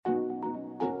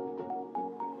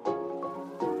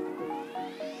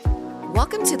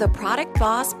Welcome to the Product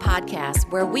Boss Podcast,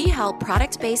 where we help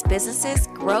product-based businesses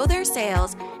grow their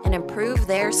sales and improve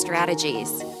their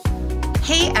strategies.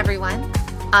 Hey everyone,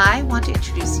 I want to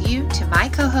introduce you to my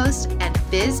co-host and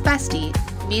biz bestie,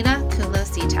 Meena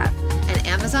Kunlo-Sitep, an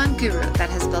Amazon guru that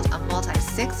has built a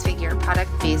multi-six-figure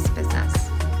product-based business.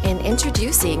 And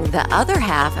introducing the other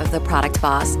half of the Product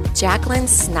Boss, Jacqueline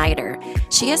Snyder.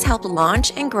 She has helped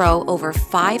launch and grow over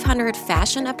 500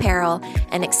 fashion apparel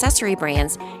and accessory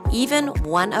brands, even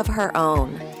one of her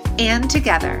own. And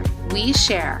together, we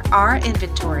share our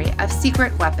inventory of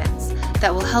secret weapons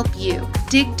that will help you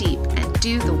dig deep and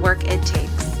do the work it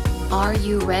takes. Are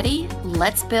you ready?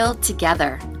 Let's build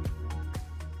together.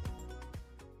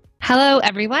 Hello,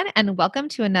 everyone, and welcome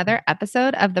to another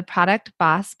episode of the Product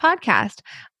Boss Podcast.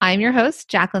 I'm your host,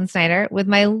 Jacqueline Snyder, with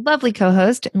my lovely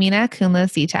co-host, Meena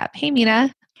Kunlo-Sitep. Hey,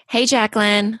 Meena. Hey,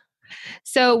 Jacqueline.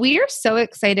 So we are so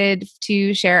excited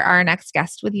to share our next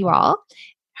guest with you all.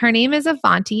 Her name is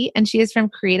Avanti, and she is from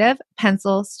Creative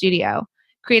Pencil Studio.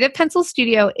 Creative Pencil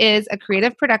Studio is a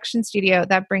creative production studio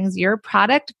that brings your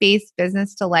product-based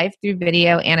business to life through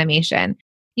video animation.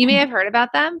 You may have heard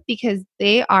about them because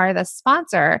they are the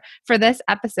sponsor for this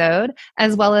episode,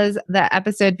 as well as the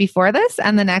episode before this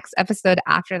and the next episode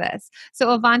after this.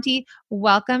 So Avanti,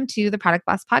 welcome to the Product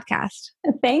Boss Podcast.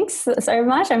 Thanks so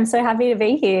much. I'm so happy to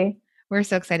be here. We're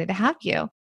so excited to have you.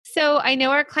 So I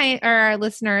know our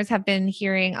listeners have been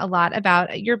hearing a lot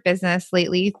about your business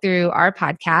lately through our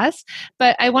podcast,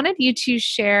 but I wanted you to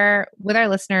share with our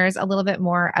listeners a little bit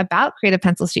more about Creative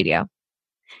Pencil Studio.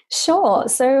 Sure.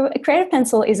 So Creative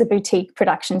Pencil is a boutique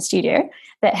production studio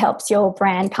that helps your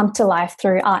brand come to life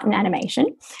through art and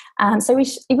animation. So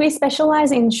we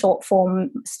specialize in short form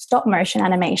stop motion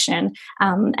animation,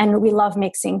 and we love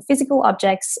mixing physical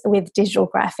objects with digital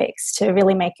graphics to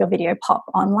really make your video pop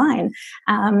online.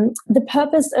 The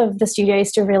purpose of the studio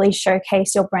is to really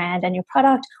showcase your brand and your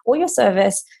product or your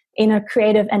service in a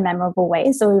creative and memorable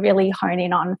way. So we really hone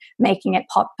in on making it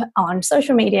pop on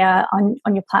social media, on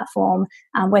your platform,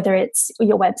 whether it's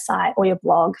your website or your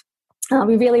blog.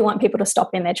 We really want people to stop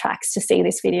in their tracks to see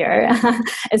this video,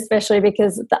 especially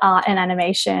because the art and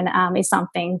animation is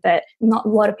something that not a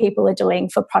lot of people are doing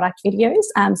for product videos.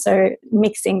 So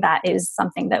mixing that is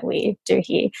something that we do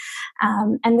here.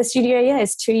 And the studio,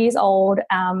 is 2 years old.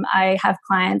 I have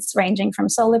clients ranging from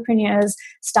solopreneurs,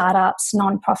 startups,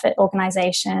 nonprofit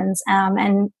organizations,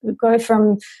 and we go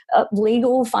from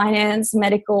legal, finance,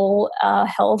 medical,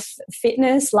 health,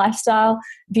 fitness, lifestyle,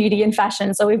 beauty, and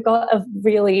fashion. So we've got a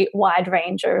really wide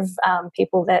range of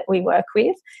people that we work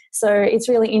with. So it's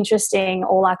really interesting.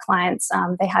 All our clients,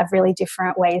 they have really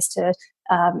different ways to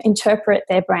interpret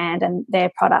their brand and their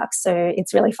products. So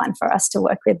it's really fun for us to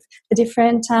work with the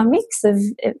different mix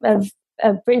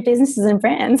of businesses and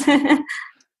brands.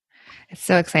 It's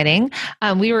so exciting.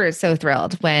 We were so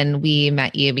thrilled when we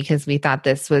met you because we thought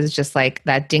this was just like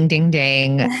that ding, ding,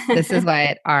 ding. This is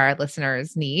what our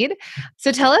listeners need.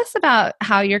 So tell us about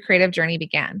how your creative journey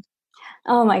began.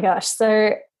 Oh my gosh.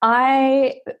 So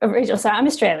I'm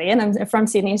Australian. I'm from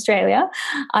Sydney, Australia.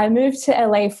 I moved to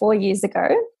LA 4 years ago.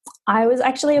 I was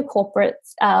actually a corporate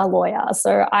lawyer.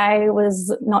 So I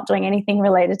was not doing anything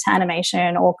related to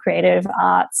animation or creative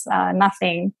arts,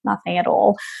 nothing at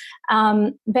all.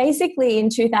 Basically in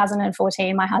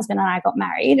 2014, my husband and I got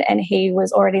married, and he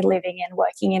was already living and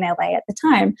working in LA at the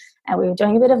time. And we were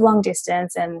doing a bit of long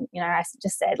distance, and I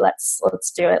just said, let's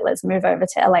do it. Let's move over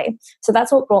to LA. So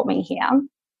that's what brought me here.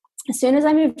 As soon as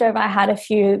I moved over, I had a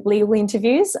few legal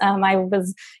interviews. I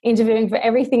was interviewing for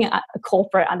everything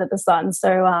corporate under the sun.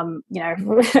 So, I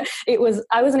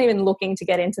wasn't even looking to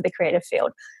get into the creative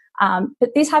field.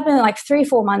 But this happened like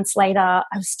 3-4 months later. I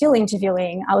was still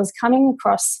interviewing. I was coming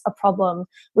across a problem,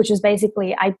 which was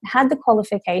basically I had the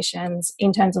qualifications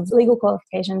in terms of legal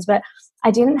qualifications, but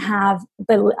I didn't have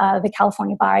the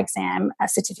California bar exam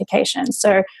certification.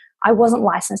 So I wasn't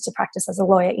licensed to practice as a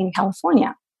lawyer in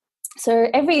California. So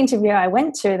every interview I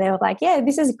went to, they were like, yeah,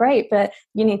 this is great, but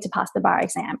you need to pass the bar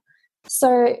exam.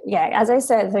 So as I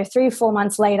said, 3-4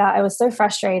 months later, I was so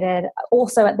frustrated.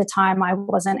 Also at the time, I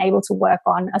wasn't able to work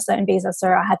on a certain visa, so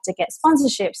I had to get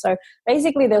sponsorship. So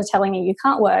basically they were telling me you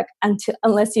can't work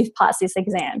unless you've passed this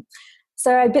exam.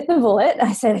 So I bit the bullet.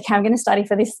 I said, okay, I'm going to study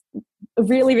for this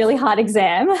really, really hard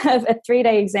exam, a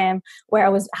 3-day exam where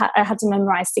I had to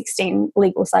memorize 16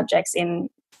 legal subjects in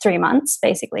 3 months,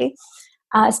 basically.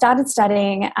 I started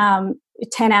studying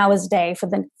 10 hours a day for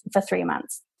 3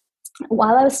 months.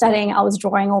 While I was studying, I was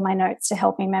drawing all my notes to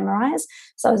help me memorize.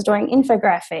 So I was drawing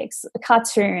infographics,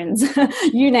 cartoons,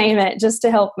 you name it, just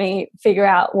to help me figure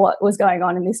out what was going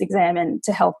on in this exam and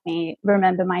to help me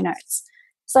remember my notes.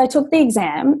 So I took the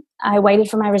exam. I waited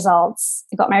for my results.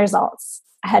 I got my results.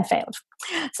 I had failed.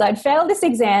 So I'd failed this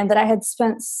exam that I had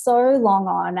spent so long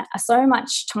on, so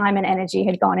much time and energy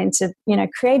had gone into,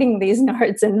 creating these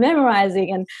notes and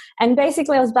memorizing. And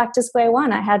basically I was back to square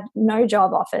one. I had no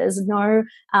job offers, no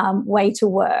way to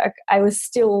work. I was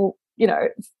still,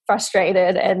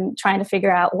 frustrated and trying to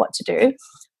figure out what to do.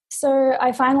 So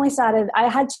I finally I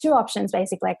had two options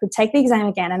basically. I could take the exam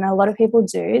again, and a lot of people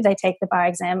do. They take the bar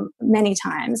exam many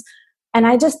times. And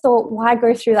I just thought, why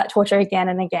go through that torture again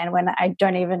and again when I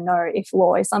don't even know if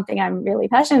law is something I'm really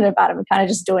passionate about? I'm kind of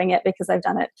just doing it because I've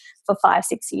done it for 5-6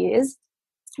 years.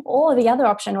 Or the other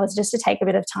option was just to take a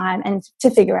bit of time and to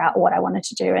figure out what I wanted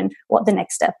to do and what the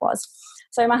next step was.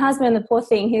 So my husband, the poor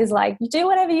thing, he's like, you do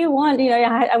whatever you want.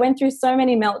 I went through so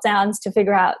many meltdowns to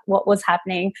figure out what was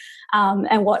happening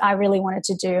and what I really wanted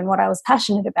to do and what I was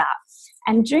passionate about.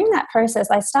 And during that process,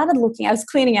 I was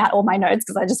cleaning out all my notes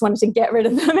because I just wanted to get rid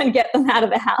of them and get them out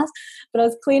of the house. But I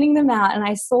was cleaning them out and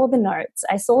I saw the notes.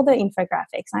 I saw the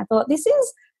infographics and I thought,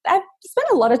 I've spent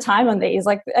a lot of time on these.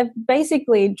 Like, I've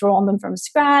basically drawn them from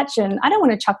scratch and I don't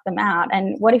want to chuck them out.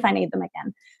 And what if I need them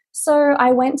again? So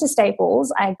I went to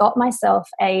Staples. I got myself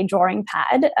a drawing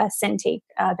pad, a Cintiq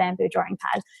bamboo drawing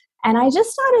pad. And I just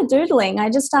started doodling. I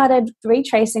just started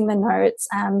retracing the notes,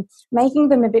 making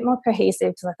them a bit more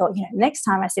cohesive because I thought, next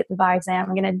time I sit the bar exam,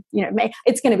 I'm going to,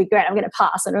 it's going to be great. I'm going to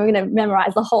pass and I'm going to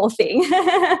memorize the whole thing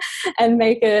and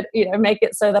make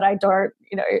it so that I don't,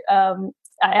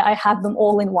 I have them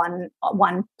all in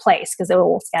one place because they were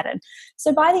all scattered.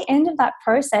 So by the end of that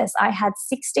process, I had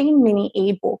 16 mini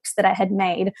ebooks that I had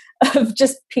made of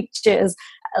just pictures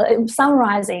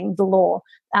summarizing the law.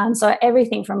 So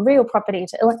everything from real property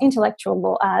to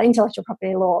intellectual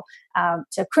property law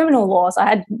to criminal law. So I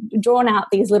had drawn out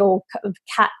these little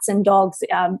cats and dogs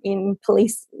in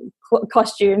police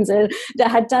costumes, and I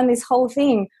had done this whole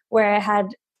thing where I had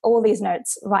all these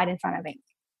notes right in front of me.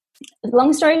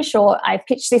 Long story short, I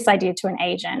pitched this idea to an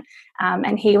agent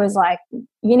and he was like,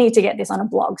 you need to get this on a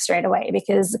blog straight away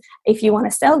because if you want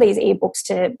to sell these ebooks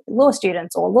to law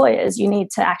students or lawyers, you need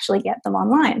to actually get them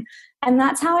online. And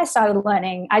that's how I started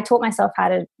learning. I taught myself how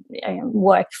to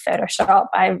work Photoshop.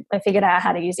 I figured out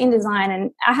how to use InDesign and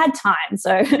I had time.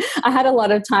 So I had a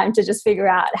lot of time to just figure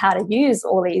out how to use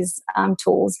all these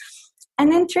tools.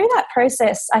 And then through that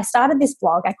process, I started this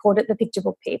blog. I called it The Picture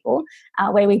Book People,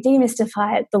 where we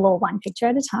demystify the law one picture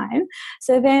at a time.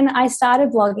 So then I started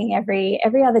blogging every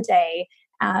other day,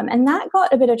 and that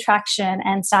got a bit of traction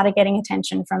and started getting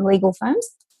attention from legal firms.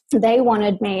 They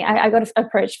wanted me, I got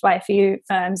approached by a few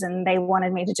firms and they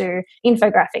wanted me to do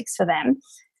infographics for them.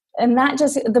 And that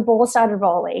the ball started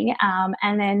rolling.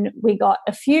 And then we got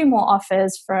a few more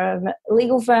offers from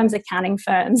legal firms, accounting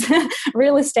firms,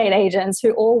 real estate agents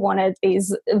who all wanted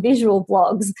these visual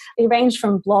blogs. They ranged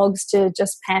from blogs to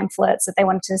just pamphlets that they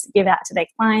wanted to give out to their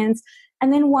clients.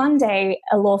 And then one day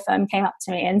a law firm came up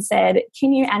to me and said,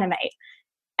 can you animate?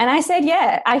 And I said,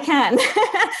 yeah, I can.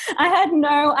 I had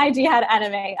no idea how to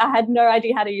animate. I had no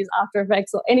idea how to use After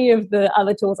Effects or any of the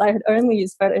other tools. I had only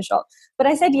used Photoshop. But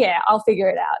I said, yeah, I'll figure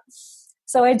it out.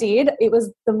 So I did. It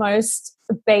was the most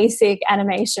basic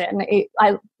animation.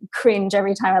 I cringe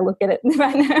every time I look at it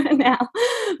right now.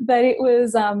 But it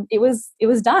was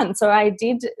done. So I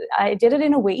did it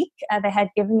in a week. They had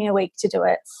given me a week to do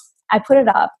it. I put it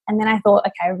up and then I thought,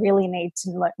 okay, I really need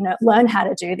to learn how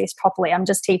to do this properly. I'm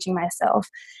just teaching myself.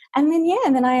 And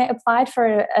then I applied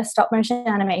for a stop motion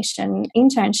animation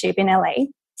internship in LA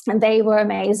and they were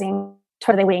amazing,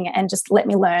 totally wing it and just let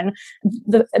me learn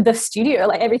the studio,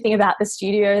 like everything about the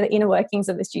studio, the inner workings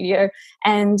of the studio.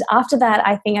 And after that,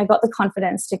 I think I got the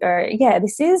confidence to go, yeah,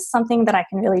 this is something that I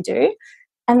can really do.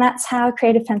 And that's how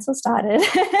Creative Pencil started.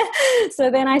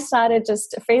 So then I started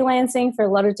just freelancing for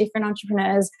a lot of different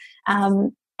entrepreneurs.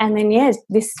 And then,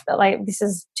 this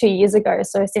is 2 years ago.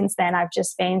 So since then, I've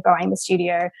just been growing the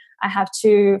studio. I have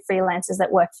 2 freelancers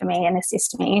that work for me and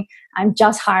assist me. I'm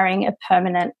just hiring a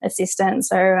permanent assistant.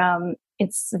 So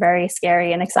it's very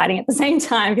scary and exciting at the same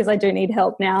time because I do need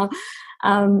help now.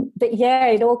 But yeah,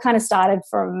 it all kind of started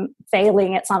from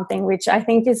failing at something, which I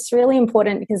think is really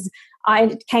important because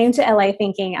I came to LA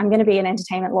thinking I'm going to be an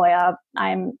entertainment lawyer.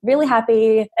 I'm really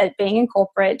happy at being in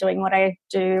corporate, doing what I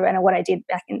do and what I did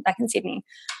back in Sydney.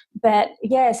 But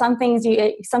yeah, sometimes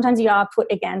you are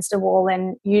put against a wall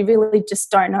and you really just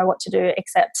don't know what to do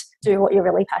except do what you're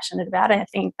really passionate about. And I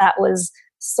think that was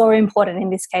so important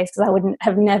in this case because I wouldn't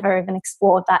have never even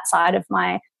explored that side of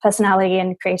my personality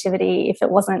and creativity if it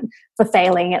wasn't for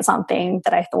failing at something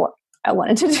that I thought I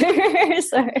wanted to do.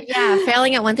 So yeah,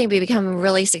 failing at one thing, but becoming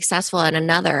really successful at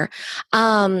another.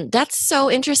 That's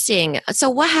so interesting. So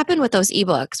what happened with those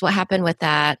ebooks? What happened with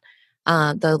that?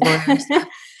 The lawyers.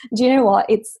 Do you know what?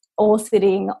 It's all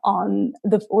sitting on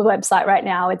the website right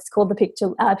now. It's called the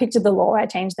Picture the Law. I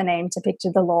changed the name to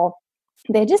Picture the Law.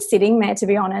 They're just sitting there, to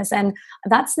be honest, and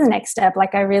that's the next step.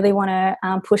 Like, I really want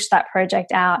to push that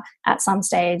project out at some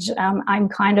stage. I'm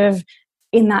kind of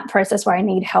in that process where I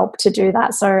need help to do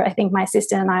that. So I think my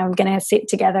assistant and I are going to sit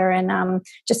together and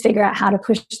just figure out how to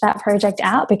push that project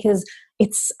out, because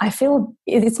I feel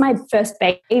it's my first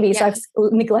baby, so I'm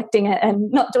neglecting it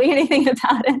and not doing anything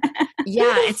about it.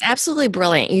 Yeah, it's absolutely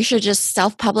brilliant. You should just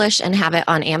self-publish and have it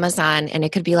on Amazon, and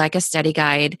it could be like a study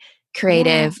guide,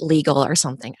 creative, legal, or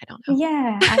something. I don't know.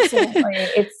 Yeah, absolutely.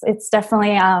 It's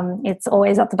definitely it's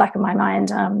always at the back of my mind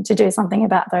to do something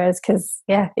about those, because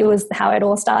it was how it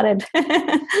all started.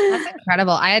 That's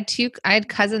incredible. I had two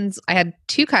cousins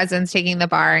taking the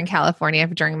bar in California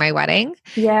during my wedding.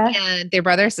 Yeah. And their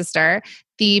brother, sister.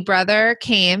 The brother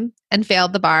came and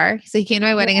failed the bar. So he came to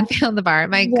my wedding and failed the bar.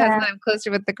 My cousin, I'm closer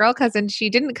with the girl cousin, she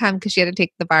didn't come because she had to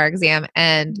take the bar exam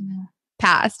and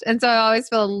passed. And so I always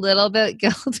feel a little bit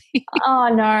guilty.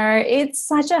 Oh no, it's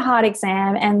such a hard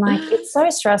exam, and like it's so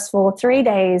stressful. 3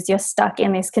 days you're stuck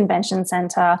in this convention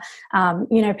center.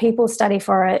 People study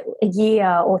for a year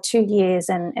or 2 years,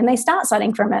 and they start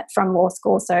studying from law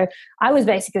school. So I was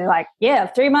basically like,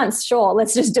 3 months, sure,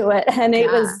 let's just do it. And it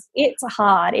is a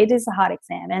hard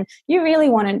exam, and you really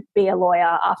want to be a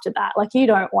lawyer after that. Like, you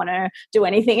don't want to do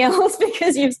anything else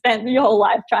because you've spent your whole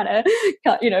life trying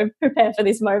to prepare for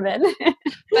this moment.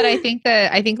 But I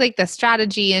think like the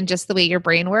strategy and just the way your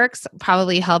brain works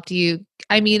probably helped you.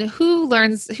 I mean, who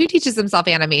teaches themselves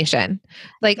animation?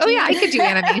 Like, I could do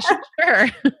animation. Sure.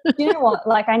 You know what?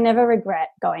 Like, I never regret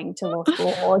going to law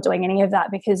school or doing any of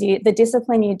that, because the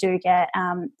discipline you do get,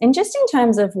 and just in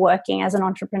terms of working as an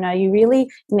entrepreneur, you really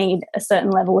need a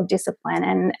certain level of discipline,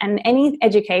 and any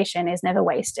education is never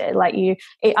wasted. Like,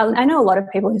 I know a lot of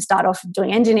people who start off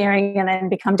doing engineering and then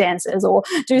become dancers or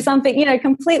do something,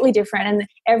 completely different, and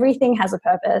everything has a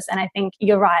purpose. And I think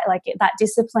you're right. Like, that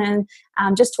discipline,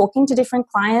 just talking to different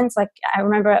clients. Like, I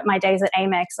remember at my days at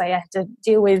Amex, I had to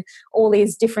deal with all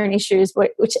these different issues,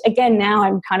 which again, now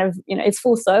I'm kind of, it's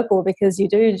full circle, because you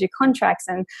do contracts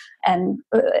and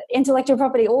intellectual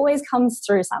property always comes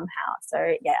through somehow.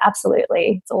 So yeah,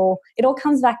 absolutely. It all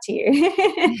comes back to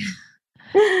you.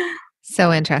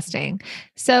 So interesting.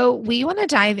 So we want to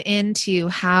dive into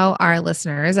how our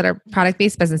listeners that are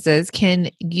product-based businesses can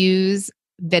use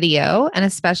video, and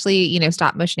especially,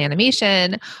 stop motion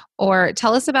animation, or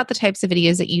tell us about the types of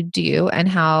videos that you do and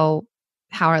how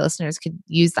our listeners could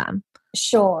use them.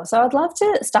 Sure. So I'd love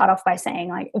to start off by saying,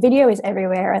 like, video is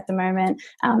everywhere at the moment.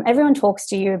 Everyone talks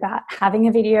to you about having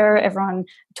a video. Everyone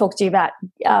talks to you about,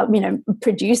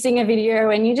 producing a video,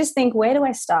 and you just think, where do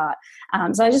I start?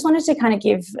 So I just wanted to kind of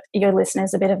give your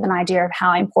listeners a bit of an idea of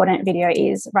how important video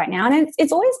is right now. And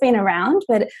it's always been around,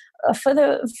 but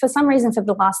for some reason, for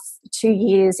the last 2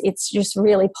 years, it's just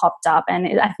really popped up.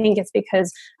 And I think it's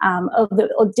because of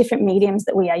the different mediums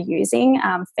that we are using.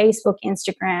 Facebook,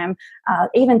 Instagram,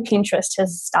 even Pinterest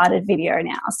has started video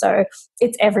now. So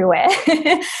it's everywhere.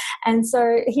 And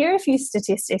so here are a few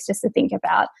statistics just to think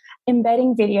about.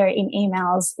 Embedding video in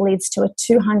emails leads to a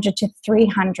 200 to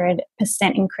 300%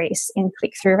 increase in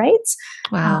click-through rates.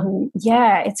 Wow.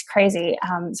 It's crazy.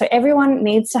 So everyone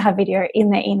needs to have video in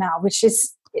their email, which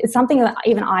is something that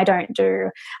even I don't do.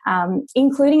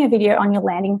 Including a video on your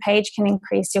landing page can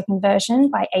increase your conversion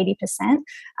by 80%.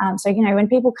 So, when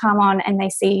people come on and they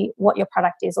see what your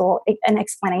product is, or an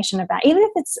explanation about, even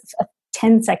if it's a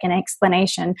 10-second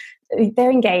explanation,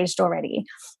 they're engaged already.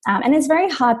 And it's very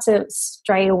hard to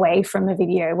stray away from a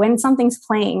video when something's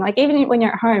playing. Like, even when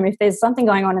you're at home, if there's something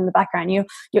going on in the background,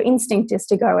 your instinct is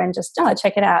to go and just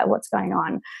check it out, what's going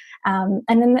on. And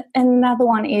then another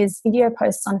one is video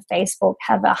posts on Facebook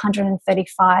have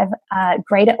 135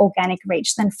 greater organic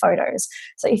reach than photos.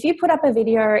 So if you put up a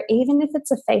video, even if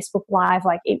it's a Facebook Live,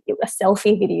 like a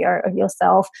selfie video of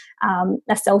yourself,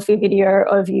 a selfie video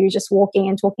of you just walking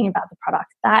and talking about the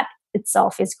product, that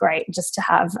itself is great just to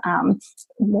have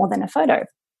more than a photo.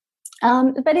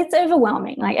 But it's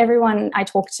overwhelming. Like, everyone I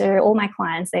talk to, all my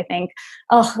clients, they think,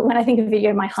 when I think of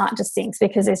video, my heart just sinks,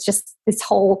 because it's just this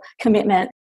whole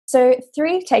commitment. So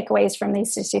 3 takeaways from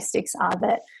these statistics are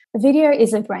that video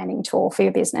is a branding tool for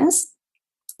your business.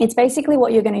 It's basically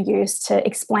what you're going to use to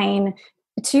explain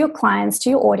to your clients, to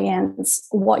your audience,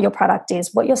 what your product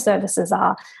is, what your services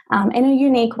are, in a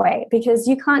unique way, because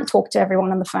you can't talk to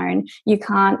everyone on the phone. You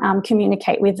can't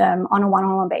communicate with them on a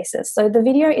one-on-one basis. So the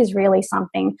video is really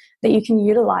something that you can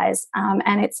utilize,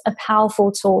 and it's a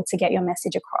powerful tool to get your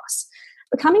message across.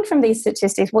 But coming from these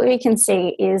statistics, what we can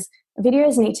see is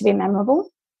videos need to be memorable,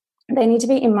 they need to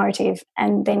be emotive,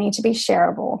 and they need to be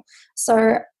shareable.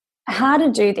 So how to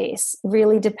do this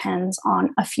really depends on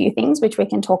a few things, which we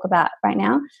can talk about right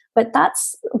now. But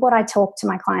that's what I talk to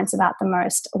my clients about the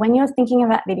most. When you're thinking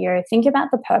about video, think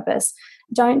about the purpose.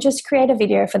 Don't just create a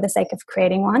video for the sake of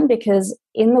creating one, because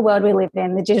in the world we live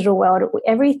in, the digital world,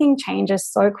 everything changes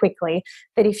so quickly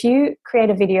that if you create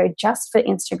a video just for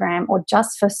Instagram or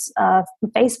just for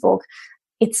Facebook,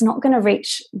 it's not going to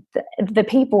reach the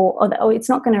people, or it's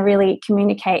not going to really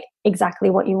communicate exactly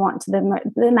what you want to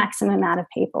the maximum amount of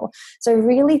people. So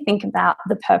really think about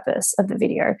the purpose of the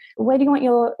video. Where do you want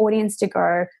your audience to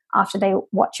go after they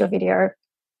watch your video?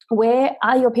 Where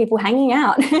are your people hanging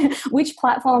out? Which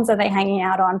platforms are they hanging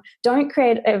out on? Don't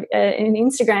create an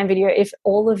Instagram video if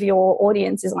all of your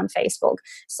audience is on Facebook.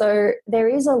 So there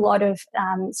is a lot of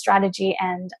strategy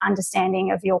and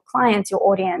understanding of your clients, your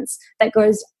audience, that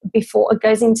goes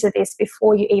into this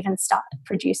before you even start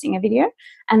producing a video.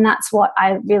 And that's what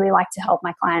I really like to help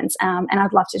my clients. And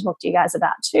I'd love to talk to you guys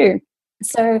about too.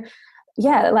 So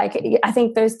yeah, I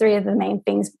think those three are the main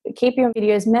things. Keep your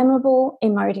videos memorable,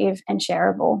 emotive, and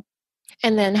shareable.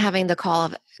 And then having the call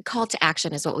to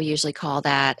action is what we usually call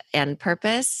that, and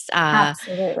purpose.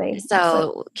 Absolutely. So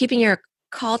Absolutely. keeping your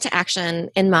call to action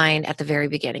in mind at the very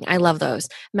beginning. I love those.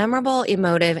 Memorable,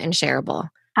 emotive, and shareable.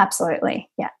 Absolutely.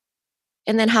 Yeah.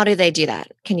 And then how do they do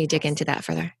that? Can you dig into that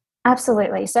further?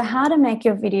 Absolutely. So how to make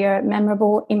your video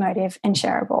memorable, emotive, and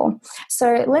shareable.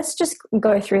 So let's just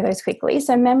go through those quickly.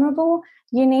 So memorable,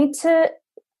 you need to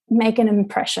make an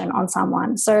impression on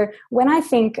someone. So when I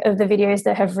think of the videos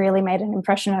that have really made an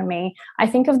impression on me, I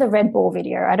think of the Red Bull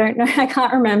video. I don't know, I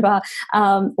can't remember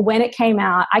when it came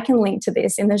out. I can link to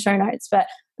this in the show notes, but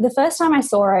the first time I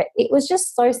saw it, it was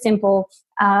just so simple,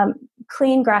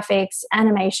 clean graphics,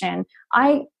 animation.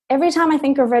 Every time I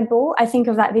think of Red Bull, I think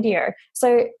of that video.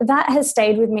 So that has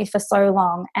stayed with me for so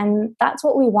long. And that's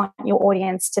what we want your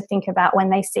audience to think about when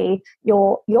they see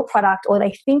your product, or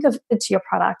they think of it to your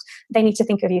product. They need to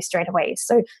think of you straight away.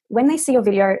 So when they see your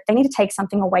video, they need to take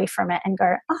something away from it and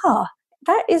go, oh,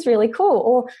 that is really cool.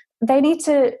 Or they need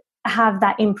to have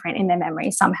that imprint in their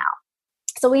memory somehow.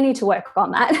 So we need to work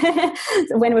on that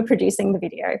when we're producing the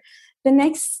video. The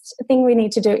next thing we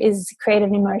need to do is create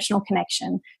an emotional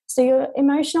connection. So your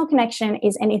emotional connection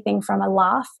is anything from a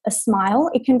laugh, a smile.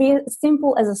 It can be as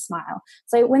simple as a smile.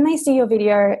 So when they see your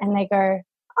video and they go,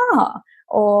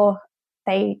 or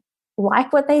they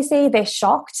like what they see, they're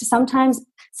shocked. Sometimes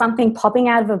something popping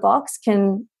out of a box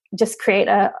can just create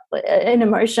an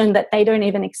emotion that they don't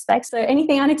even expect. So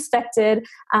anything unexpected,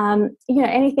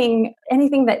 anything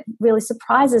that really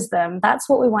surprises them, that's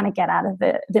what we want to get out of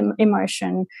the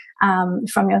emotion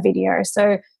from your video.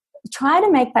 So try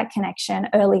to make that connection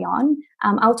early on.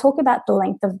 I'll talk about the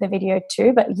length of the video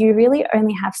too, but you really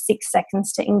only have 6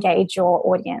 seconds to engage your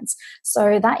audience.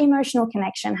 So that emotional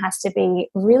connection has to be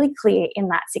really clear in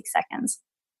that 6 seconds.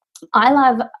 I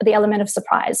love the element of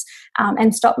surprise,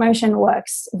 and stop motion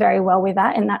works very well with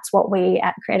that, and that's what we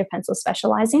at Creative Pencil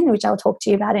specialize in, which I'll talk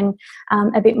to you about in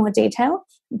a bit more detail.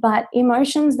 But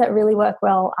emotions that really work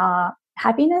well are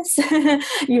happiness.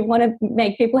 You want to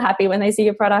make people happy when they see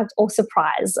your product, or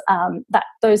surprise.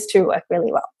 Those two work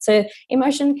really well. So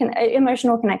emotional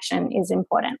connection is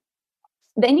important.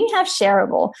 Then you have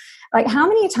shareable. Like, how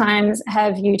many times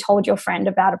have you told your friend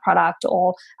about a product,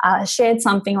 or shared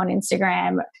something on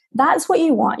Instagram? That's what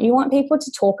you want. You want people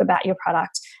to talk about your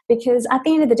product, because at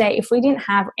the end of the day, if we didn't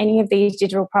have any of these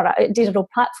digital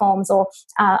platforms, or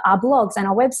our blogs and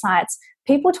our websites,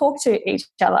 people talk to each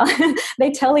other.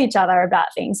 They tell each other about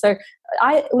things. So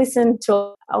I listen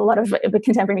to a lot of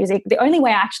contemporary music. The only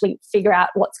way I actually figure out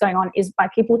what's going on is by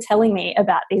people telling me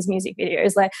about these music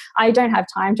videos. Like, I don't have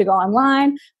time to go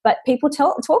online, but people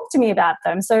talk to me about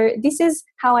them. So this is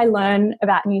how I learn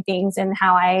about new things, and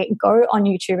how I go on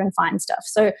YouTube and find stuff.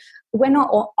 So we're not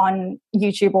on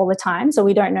YouTube all the time, so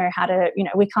we don't know how to,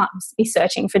 we can't be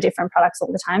searching for different products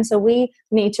all the time. So we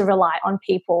need to rely on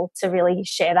people to really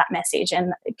share that message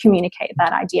and communicate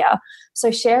that idea. So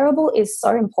shareable is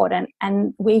so important,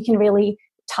 and we can really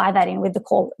tie that in with the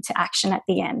call to action at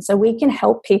the end. So we can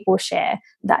help people share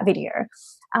that video.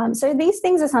 So these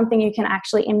things are something you can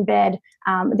actually embed.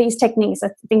 These techniques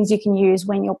are things you can use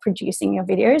when you're producing your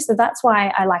videos. So that's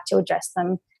why I like to address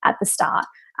them at the start.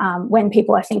 when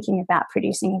people are thinking about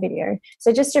producing a video.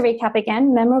 So just to recap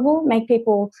again, memorable, make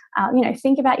people,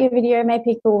 think about your video, make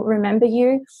people remember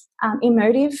you.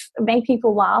 Emotive, make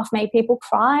people laugh, make people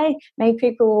cry, make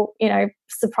people,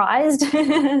 surprised,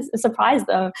 surprise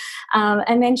them.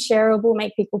 And then shareable,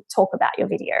 make people talk about your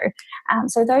video.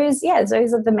 So those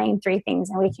are the main three things,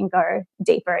 and we can go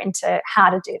deeper into how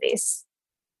to do this.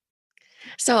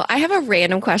 So I have a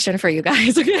random question for you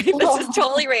guys. Okay, this is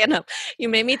totally random. You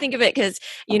made me think of it because,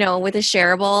 with a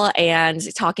shareable and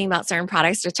talking about certain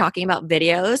products or talking about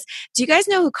videos, do you guys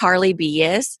know who Carly B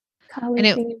is?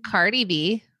 Cardi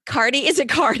B. Cardi, is it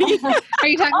Cardi? Are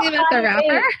you talking about the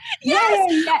rapper?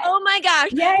 Yes. Yeah. Oh my gosh.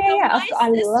 Yeah.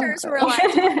 My sisters were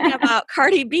like talking about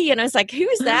Cardi B, and I was like,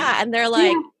 "Who's that?" And they're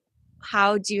like,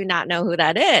 "How do you not know who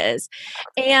that is?"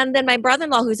 And then my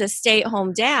brother-in-law, who's a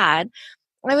stay-at-home dad,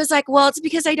 I was like, well, it's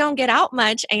because I don't get out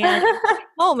much and I'm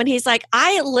home. And he's like,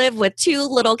 I live with 2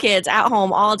 little kids at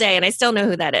home all day and I still know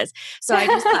who that is. So I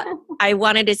just thought I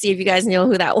wanted to see if you guys knew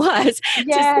who that was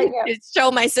to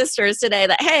show my sisters today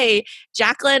that, hey,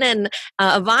 Jacqueline and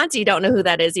Avanti don't know who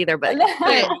that is either, but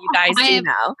you guys do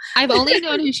know. I've only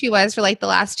known who she was for like the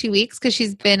last 2 weeks because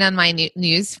she's been on my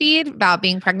news feed about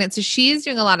being pregnant. So she's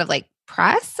doing a lot of like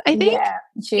press, I think.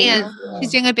 Yeah,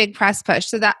 she's doing a big press push.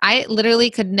 So that I literally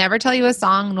could never tell you a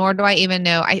song, nor do I even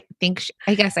know. I think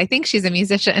she's a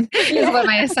musician is what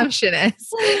my assumption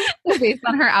is based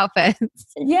on her outfits.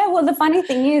 Yeah, well, the funny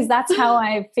thing is that's how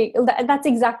I feel. That's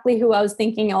exactly who I was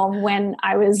thinking of when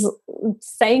I was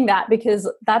saying that,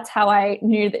 because that's how I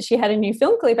knew that she had a new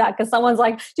film clip out, because someone's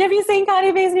like, have you seen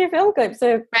Cardi B's new film clip?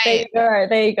 So there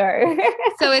you go.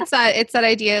 So it's that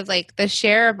idea of like the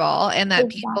shareable, and that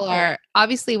people are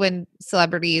obviously, when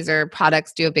celebrities or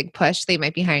products do a big push, they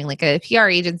might be hiring like a PR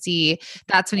agency.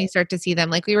 That's when you start to see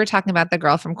them. Like we were talking about the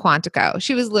girl from Quantico.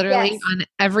 She was literally on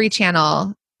every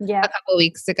channel a couple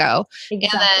weeks ago.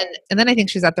 Exactly. And then I think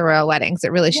she's at the royal wedding. So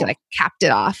really, she like capped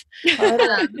it off.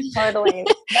 Totally.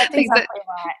 That's exactly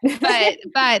right.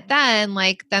 but then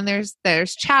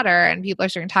there's chatter and people are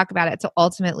starting to talk about it. So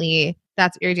ultimately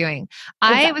that's what you're doing.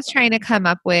 Exactly. I was trying to come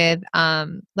up with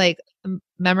like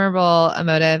memorable,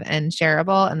 emotive, and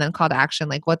shareable, and then call to action,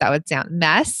 like what that would sound.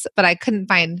 Mess, but I couldn't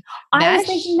find mesh. I was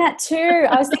thinking that too.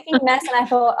 I was thinking mess, and I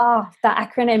thought, the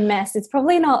acronym mess. It's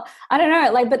probably not, I don't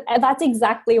know, like, but that's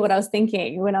exactly what I was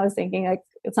thinking when I was thinking like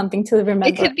something to remember.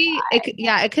 It could be,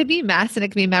 it could be mess, and it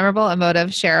could be memorable, emotive,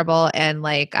 shareable, and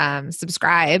like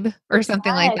subscribe or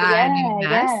something like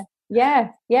that.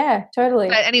 Yeah, totally.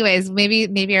 But anyways,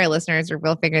 maybe our listeners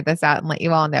will figure this out and let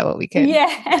you all know what we could.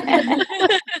 Yeah.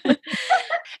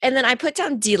 And then I put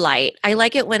down delight. I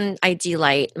like it when I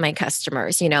delight my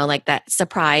customers, like that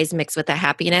surprise mixed with the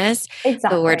happiness.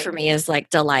 Exactly. The word for me is like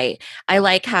delight. I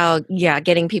like how,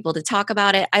 getting people to talk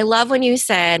about it. I love when you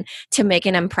said to make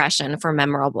an impression for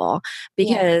memorable,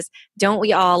 because don't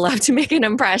we all love to make an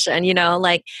impression,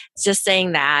 like just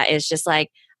saying that is just like,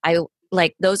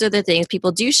 those are the things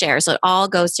people do share. So it all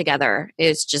goes together.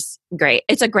 It's just great.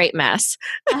 It's a great mess.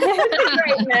 It's a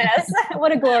great mess.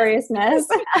 What a glorious mess.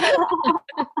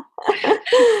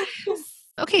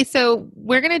 Okay, so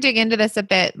we're going to dig into this a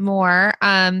bit more.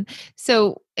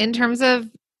 So in terms of,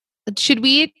 should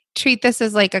we treat this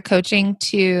as like a coaching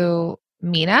to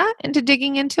Mina into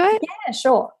digging into it? Yeah,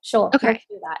 sure. Okay. Let's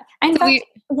do that. And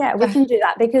we can do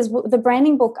that, because the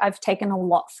branding book, I've taken a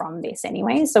lot from this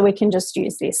anyway, so we can just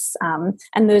use this. And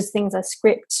those things are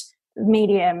script,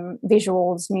 medium,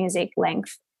 visuals, music,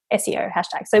 length, SEO,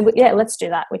 hashtag. So let's do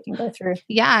that. We can go through.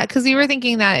 Yeah, because we were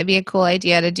thinking that it'd be a cool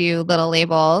idea to do little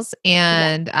labels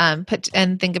and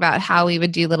think about how we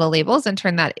would do little labels and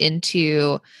turn that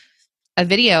into a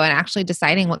video, and actually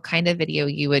deciding what kind of video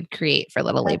you would create for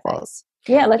little labels.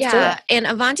 Yeah, let's do it. And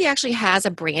Avanti actually has a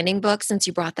branding book, since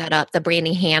you brought that up, the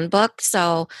branding handbook.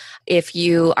 So if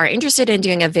you are interested in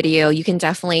doing a video, you can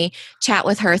definitely chat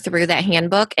with her through that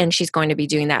handbook. And she's going to be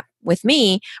doing that with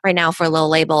me right now for little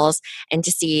labels, and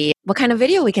to see what kind of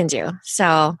video we can do.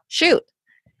 So shoot.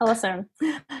 Awesome.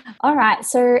 All right.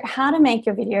 So how to make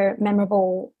your video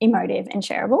memorable, emotive, and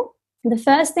shareable. The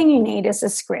first thing you need is a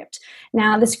script.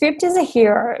 Now, the script is a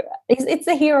hero. It's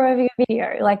the hero of your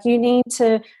video. Like, you need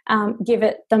to give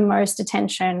it the most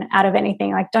attention out of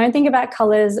anything. Like, don't think about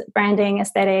colors, branding,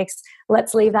 aesthetics.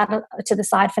 Let's leave that to the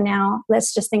side for now.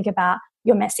 Let's just think about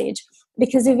your message.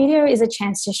 because a video is a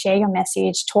chance to share your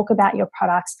message, talk about your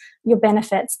products, your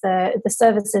benefits, the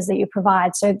services that you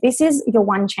provide. So this is your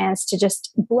one chance to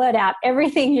just blurt out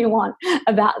everything you want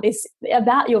about this,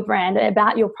 about your brand,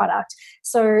 about your product.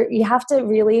 So you have to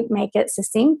really make it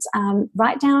succinct.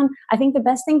 Write down, I think the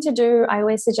best thing to do, I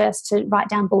always suggest to write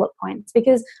down bullet points,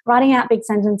 because writing out big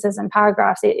sentences and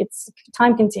paragraphs, it's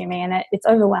time consuming and it's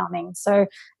overwhelming. So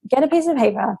get a piece of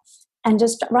paper and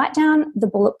just write down the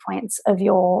bullet points of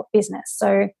your business.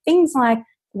 So things like,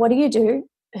 what do you do?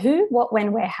 Who, what,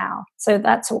 when, where, how. So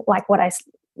that's like what I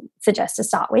suggest to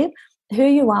start with. Who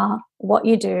you are, what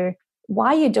you do,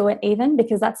 why you do it even,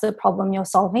 because that's the problem you're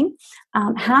solving.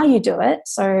 How you do it.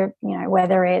 So,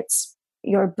 whether it's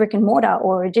your brick and mortar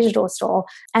or a digital store,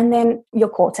 and then your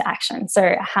call to action.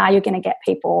 So how you're going to get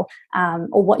people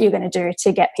or what you're going to do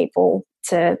to get people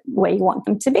to where you want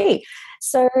them to be.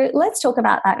 So let's talk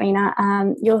about that,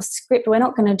 Mina. Your script, we're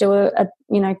not going to do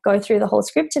go through the whole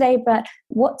script today, but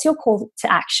what's your call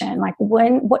to action? Like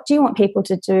what do you want people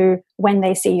to do when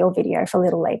they see your video for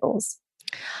Little Labels?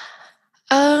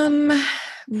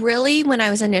 Really, when I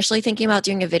was initially thinking about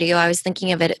doing a video, I was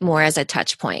thinking of it more as a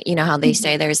touch point. You know how they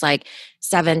say there's like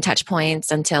 7 touch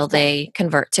points until they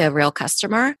convert to a real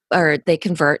customer or they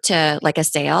convert to like a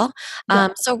sale.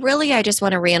 So really, I just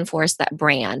want to reinforce that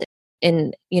brand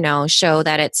and, show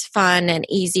that it's fun and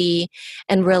easy.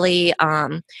 And really,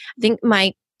 I think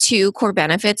my 2 core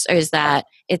benefits is that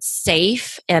it's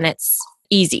safe and it's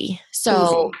easy.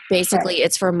 So basically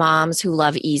it's for moms who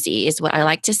love easy is what I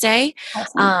like to say.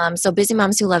 Awesome. So busy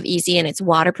moms who love easy, and it's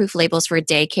waterproof labels for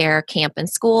daycare, camp, and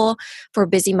school for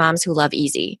busy moms who love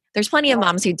easy. There's plenty of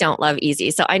moms who don't love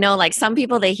easy. So I know like some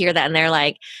people, they hear that and they're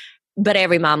like, but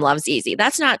every mom loves easy.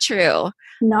 That's not true.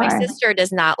 No. My sister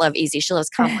does not love easy. She loves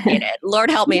complicated. Lord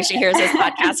help me if she hears this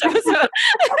podcast episode.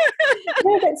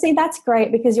 No, but see, that's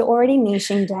great because you're already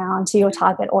niching down to your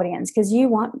target audience, because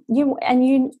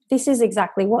this is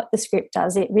exactly what the script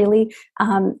does. It really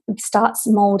starts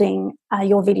molding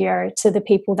your video to the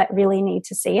people that really need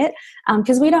to see it,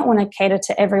 because we don't want to cater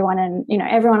to everyone and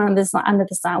everyone under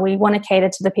the sun. We want to cater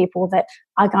to the people that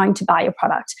are going to buy your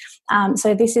product.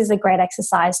 So this is a great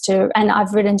exercise and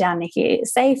I've written down here,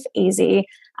 safe, easy,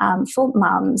 for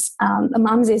mums.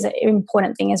 Mums is an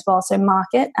important thing as well. So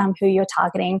market, who you're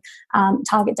targeting,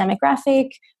 target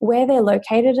demographic, where they're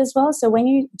located as well. So when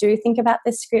you do think about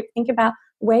this script, think about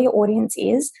where your audience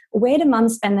is. Where do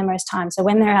mums spend the most time? So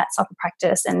when they're at soccer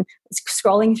practice and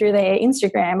scrolling through their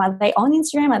Instagram, are they on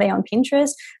Instagram? Are they on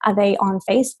Pinterest? Are they on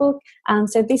Facebook?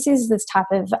 So this is this type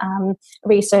of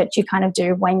research you kind of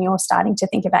do when you're starting to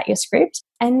think about your script.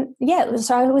 And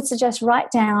so I would suggest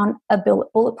write down a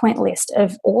bullet point list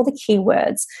of all the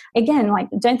keywords. Again, like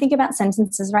don't think about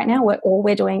sentences right now. All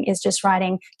we're doing is just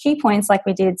writing key points like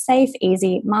we did, safe,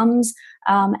 easy, mums,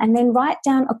 and then write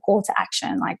down a call to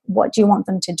action. Like what do you want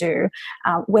them to do?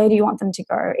 Where do you want them to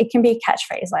go? It can be a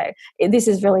catchphrase like, this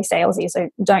is really salesy, so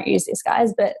don't use this,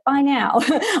 guys, but buy now.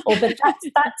 But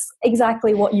that's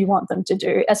exactly what you want them to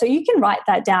do. So you can write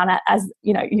that down as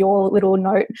your little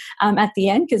note at the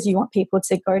end, because you want people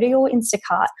to go to your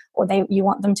Instacart or you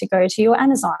want them to go to your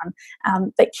Amazon.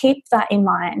 But keep that in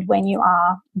mind when you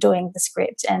are doing the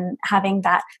script and having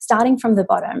that starting from the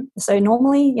bottom. So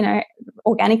normally,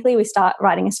 organically we start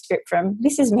writing a script from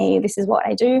this is me, this is what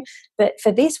I do. But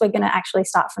for this, we're going to actually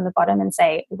start from the bottom and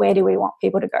say, where do we want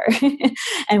people to go?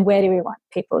 And where do we want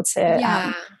people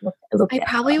to look at? I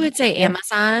probably would say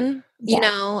Amazon.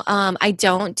 I'm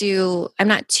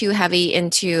not too heavy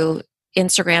into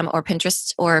Instagram or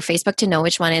Pinterest or Facebook to know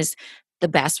which one is the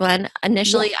best one.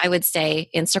 Initially, I would say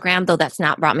Instagram, though that's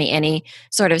not brought me any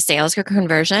sort of sales or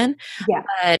conversion. Yeah.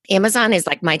 But Amazon is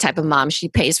like my type of mom. She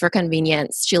pays for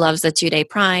convenience. She loves the 2-day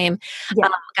Prime. Yeah.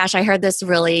 I heard this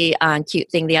really cute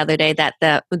thing the other day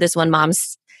that this one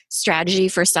mom's strategy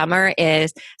for summer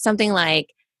is something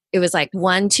like, it was like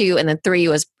 1, 2, and then 3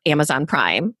 was Amazon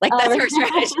Prime. Like that's her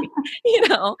strategy,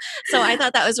 So I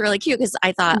thought that was really cute because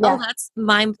I thought, that's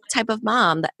my type of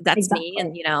mom. That's exactly me,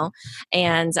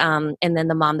 and then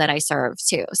the mom that I serve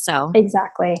too. So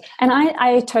exactly, and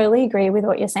I totally agree with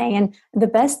what you're saying. And the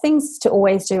best things to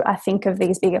always do, I think, of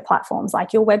these bigger platforms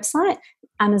like your website,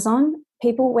 Amazon.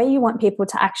 Where you want people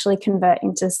to actually convert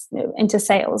into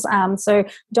sales. So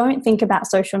don't think about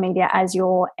social media as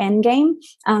your end game,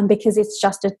 because it's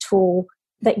just a tool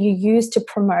that you use to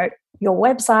promote your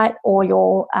website or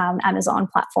your Amazon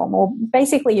platform, or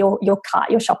basically your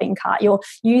cart, your shopping cart. You're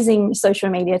using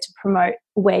social media to promote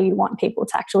where you want people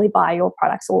to actually buy your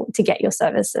products or to get your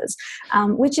services,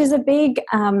 which is a big,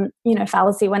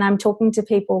 fallacy. When I'm talking to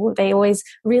people, they always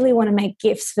really want to make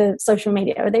gifts for social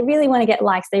media, or they really want to get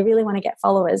likes, they really want to get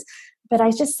followers. But I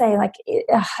just say, like,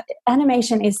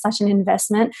 animation is such an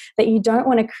investment that you don't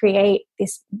want to create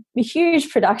this huge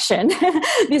production,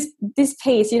 this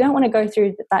piece. You don't want to go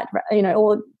through that,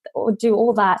 or do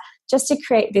all that just to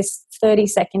create this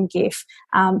 30-second GIF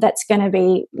that's going to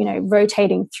be,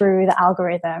 rotating through the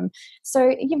algorithm.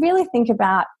 So you really think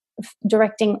about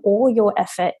directing all your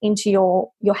effort into your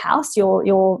house,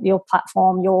 your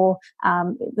platform, the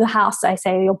house, I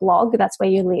say, your blog, that's where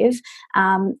you live,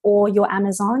 or your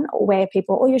Amazon, or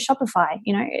your Shopify,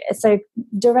 so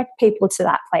direct people to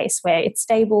that place where it's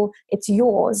stable, it's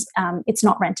yours, it's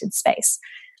not rented space.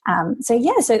 So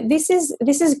this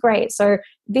is great. So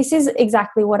this is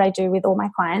exactly what I do with all my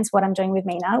clients, what I'm doing with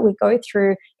Mina. We go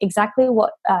through exactly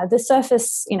what the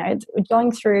surface,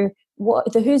 going through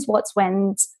the who's, what's,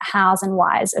 when's, how's, and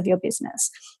why's of your business.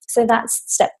 So that's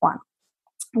step one.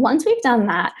 Once we've done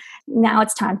that, now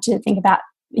it's time to think about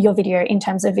your video in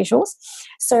terms of visuals.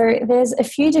 So there's a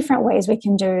few different ways we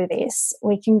can do this.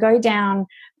 We can go down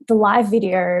the live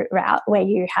video route where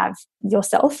you have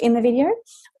yourself in the video,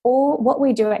 or what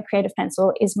we do at Creative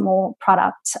Pencil is more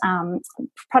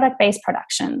product-based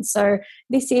production. So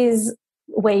this is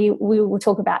where we will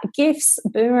talk about GIFs,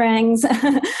 boomerangs,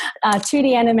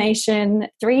 2D animation,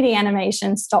 3D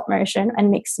animation, stop motion, and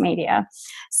mixed media.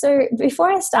 So before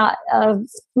I start,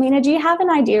 Mina, do you have an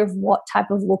idea of what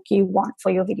type of look you want for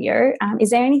your video? Is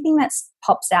there anything that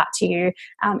pops out to you?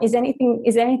 Is there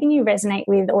anything you resonate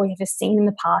with, or you've seen in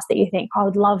the past that you think, I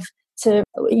would love to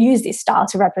use this style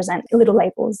to represent Little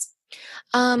Labels?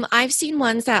 I've seen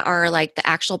ones that are like the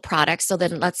actual products. So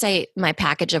then let's say my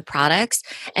package of products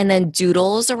and then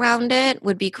doodles around it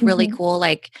would be really cool.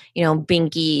 Like,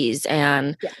 binkies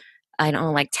and I don't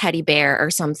know, like teddy bear or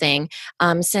something.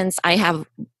 Since I have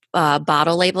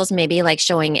bottle labels, maybe like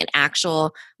showing an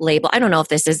actual label. I don't know if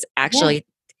this is actually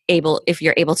if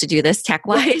you're able to do this tech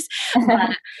wise,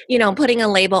 but, putting a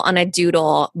label on a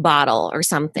doodle bottle or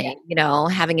something,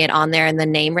 having it on there and the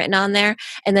name written on there.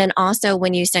 And then also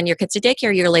when you send your kids to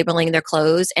daycare, you're labeling their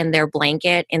clothes and their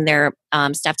blanket and their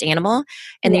stuffed animal.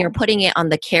 And then you're putting it on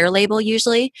the care label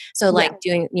usually. So like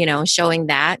doing, showing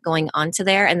that going onto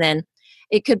there. And then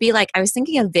it could be like, I was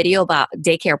thinking of video about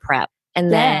daycare prep. And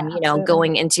then,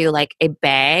 going into like a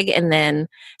bag, and then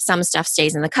some stuff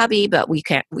stays in the cubby, but we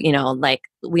can't, we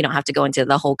don't have to go into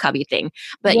the whole cubby thing.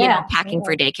 But, packing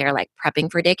for daycare, like prepping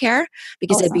for daycare,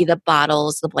 because it'd be the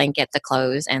bottles, the blanket, the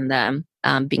clothes, and the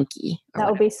binky. That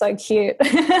would be so cute.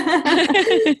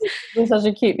 It's such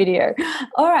a cute video.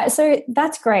 All right, so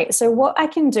that's great. So what I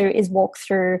can do is walk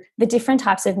through the different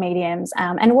types of mediums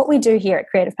and what we do here at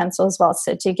Creative Pencil as well,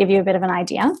 so to give you a bit of an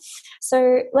idea.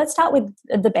 So let's start with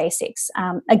the basics.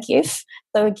 A GIF.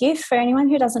 So a GIF, for anyone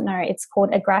who doesn't know, it's called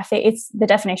a graphic. The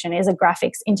definition is a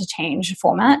graphics interchange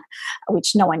format,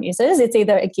 which no one uses. It's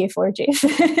either a GIF or a GIF.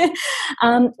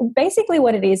 Basically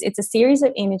what it is, it's a series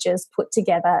of images put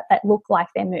together that look like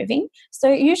they're moving.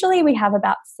 So usually we have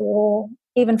about 4,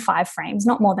 even 5 frames,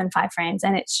 not more than 5 frames.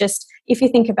 And it's just, if you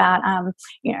think about,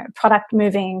 product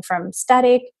moving from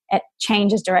static, it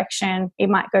changes direction. It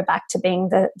might go back to being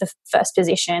the first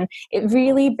position. It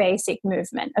really basic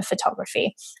movement of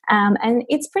photography. And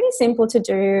it's pretty simple to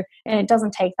do, and it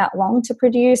doesn't take that long to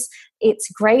produce.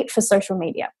 It's great for social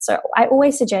media. So I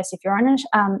always suggest, if you're on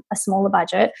a smaller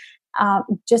budget,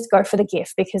 just go for the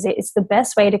GIF, because it's the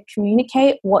best way to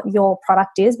communicate what your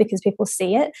product is, because people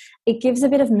see it. It gives a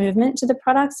bit of movement to the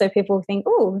product, so people think,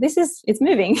 oh, it's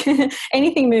moving.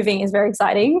 Anything moving is very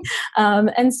exciting.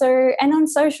 And on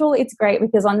social, it's great,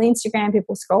 because on the Instagram,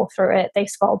 people scroll through it, they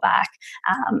scroll back.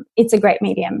 It's a great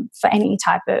medium for any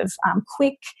type of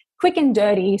quick and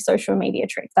dirty social media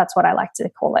trick. That's what I like to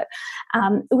call it.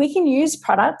 We can use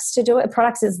products to do it.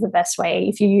 Products is the best way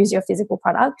if you use your physical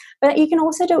product, but you can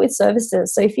also do it with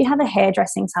services. So if you have a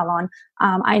hairdressing salon,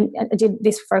 I did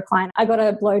this for a client. I got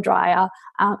a blow dryer.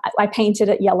 I painted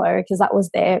it yellow because that was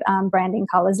their branding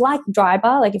colors, like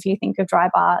Drybar. Like if you think of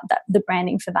Drybar, the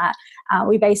branding for that,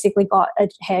 we basically got a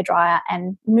hairdryer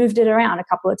and moved it around a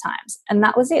couple of times. And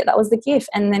that was it. That was the GIF.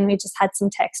 And then we just had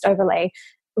some text overlay.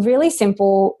 Really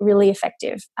simple, really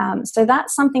effective. So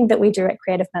that's something that we do at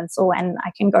Creative Pencil, and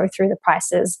I can go through the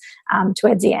prices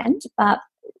towards the end. But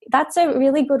that's a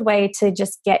really good way to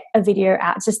just get a video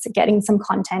out, just getting some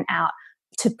content out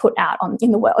to put out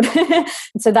in the world.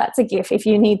 So that's a GIF if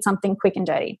you need something quick and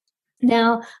dirty.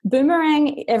 Now,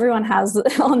 Boomerang, everyone has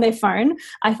on their phone.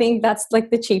 I think that's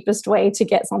like the cheapest way to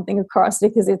get something across,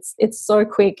 because it's so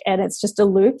quick and it's just a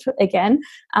loop again.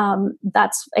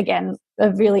 That's, again,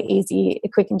 a really easy,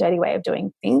 quick and dirty way of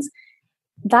doing things.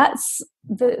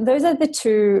 those are the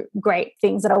two great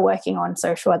things that are working on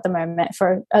social at the moment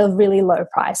for a really low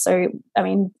price. So, I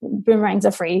mean, boomerangs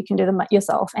are free. You can do them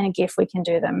yourself, and a GIF, we can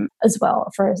do them as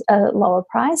well for a lower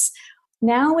price.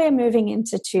 Now we're moving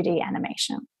into 2D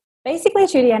animation. Basically,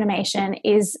 2D animation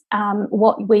is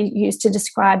what we use to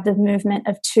describe the movement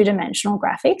of two-dimensional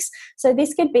graphics. So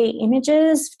this could be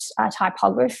images,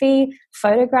 typography,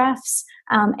 photographs,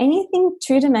 anything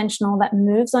two-dimensional that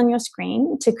moves on your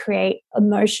screen to create a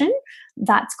motion.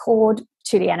 That's called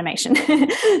 2D animation.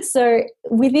 So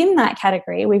within that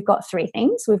category, we've got three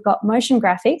things. We've got motion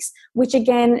graphics, which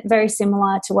again, very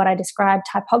similar to what I described,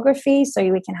 typography. So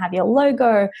we can have your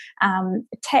logo,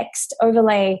 text,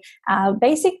 overlay,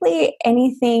 basically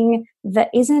anything that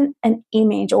isn't an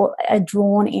image or a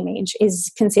drawn image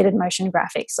is considered motion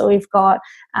graphics. So we've got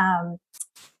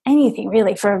anything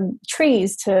really, from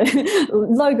trees to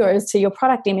logos to your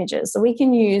product images. So we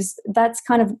can use, that's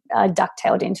kind of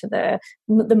ducktailed into the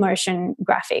motion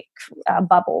graphic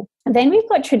bubble. And then we've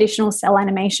got traditional cell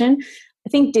animation. I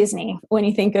think Disney when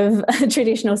you think of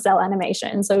traditional cell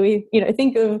animation. So we,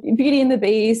 think of Beauty and the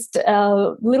Beast,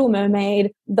 Little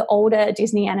Mermaid, the older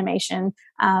Disney animation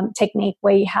technique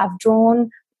where you have drawn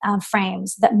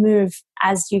frames that move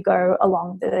as you go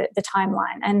along the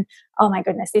timeline. And oh my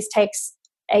goodness, this takes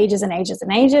ages and ages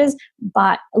and ages,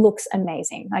 but looks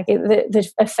amazing. Like the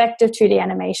effect of 2D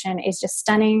animation is just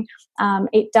stunning.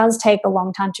 It does take a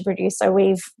long time to produce. So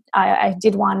I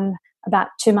did one about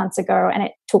 2 months ago, and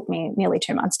it took me nearly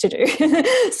 2 months to do.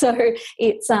 So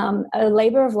it's a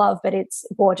labor of love, but it's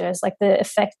gorgeous. Like the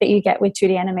effect that you get with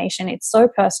 2D animation, it's so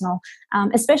personal,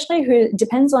 especially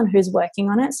depends on who's working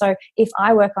on it. So if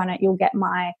I work on it, you'll get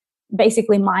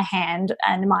basically my hand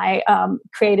and my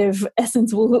creative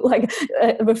essence will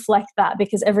reflect that,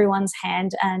 because everyone's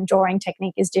hand and drawing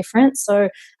technique is different. So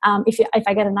if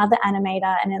I get another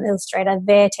animator and an illustrator,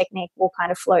 their technique will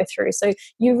kind of flow through. So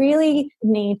you really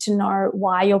need to know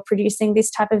why you're producing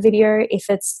this type of video. If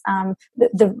it's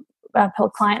the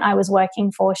client I was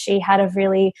working for, she had a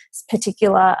really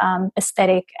particular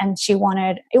aesthetic, and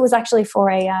it was actually for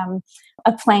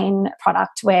a plane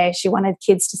product where she wanted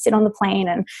kids to sit on the plane,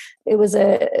 and it was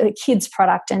a kids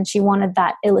product, and she wanted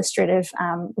that illustrative,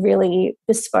 really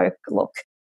bespoke look.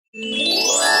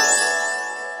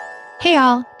 Hey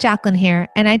all, Jacqueline here,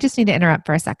 and I just need to interrupt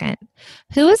for a second.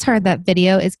 Who has heard that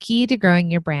video is key to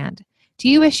growing your brand? Do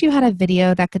you wish you had a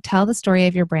video that could tell the story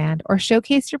of your brand or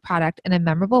showcase your product in a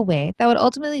memorable way that would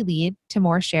ultimately lead to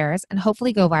more shares and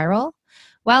hopefully go viral?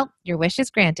 Well, your wish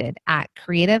is granted at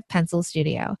Creative Pencil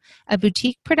Studio, a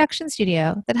boutique production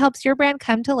studio that helps your brand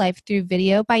come to life through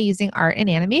video by using art and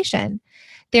animation.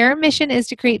 Their mission is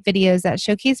to create videos that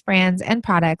showcase brands and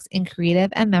products in creative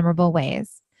and memorable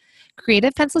ways.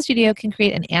 Creative Pencil Studio can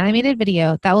create an animated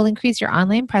video that will increase your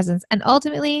online presence and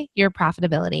ultimately your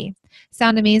profitability.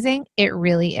 Sound amazing? It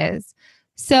really is.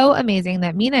 So amazing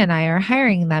that Mina and I are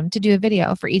hiring them to do a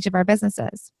video for each of our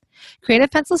businesses. Creative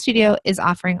Pencil Studio is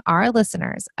offering our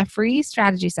listeners a free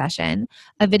strategy session,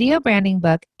 a video branding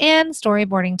book, and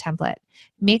storyboarding template.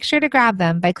 Make sure to grab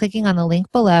them by clicking on the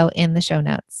link below in the show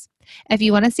notes. If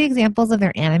you want to see examples of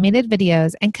their animated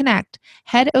videos and connect,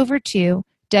 head over to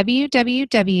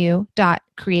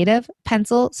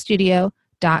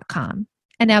www.creativepencilstudio.com.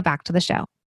 And now back to the show.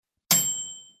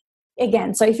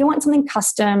 Again, so if you want something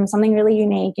custom, something really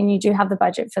unique, and you do have the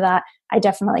budget for that, I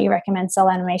definitely recommend cell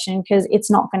animation, because it's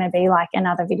not going to be like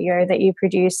another video that you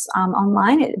produce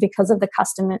online because of the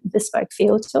custom bespoke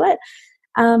feel to it.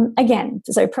 Again,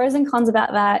 so pros and cons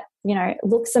about that, it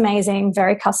looks amazing,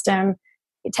 very custom.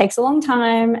 It takes a long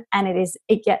time, and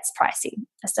it gets pricey.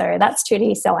 So that's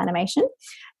 2D cell animation.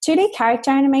 2D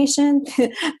character animation,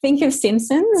 think of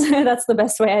Simpsons. That's the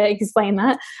best way to explain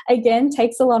that. Again,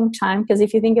 takes a long time, because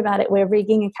if you think about it, we're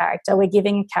rigging a character, we're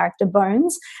giving a character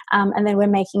bones, and then we're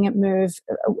making it move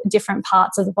different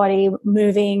parts of the body,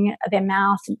 moving their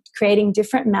mouth, creating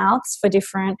different mouths for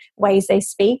different ways they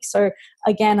speak. So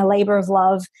again, a labor of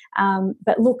love,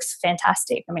 but looks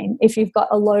fantastic. I mean, if you've got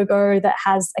a logo that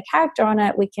has a character on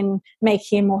it, we can make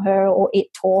him or her or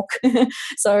it talk.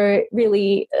 So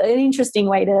really an interesting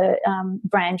way to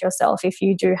brand yourself if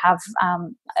you do have,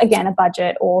 again, a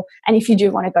budget, and if you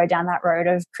do want to go down that road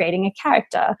of creating a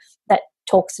character that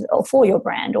talks for your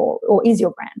brand or is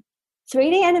your brand.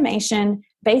 3D animation.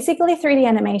 Basically, 3D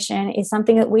animation is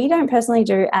something that we don't personally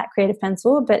do at Creative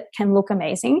Pencil, but can look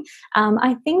amazing.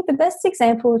 I think the best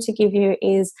example to give you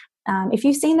is if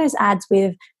you've seen those ads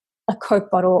with a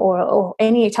Coke bottle or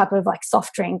any type of like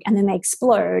soft drink, and then they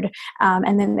explode,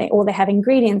 and then they have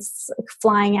ingredients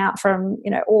flying out from, you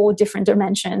know, all different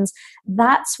dimensions.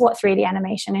 That's what 3D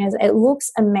animation is. It looks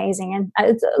amazing,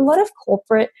 and a lot of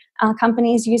corporate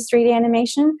companies use 3D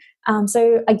animation.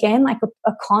 So again, like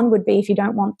a con would be if you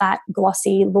don't want that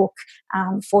glossy look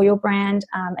for your brand.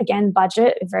 Again,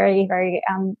 budget, very, very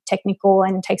technical,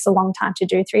 and takes a long time to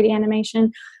do 3D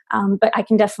animation. But I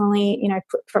can definitely, you know,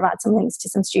 provide some links to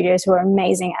some studios who are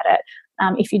amazing at it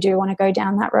if you do want to go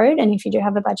down that road, and if you do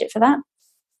have a budget for that.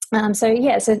 So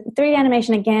 3D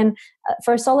animation, again,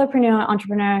 for a solopreneur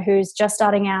entrepreneur who's just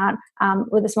starting out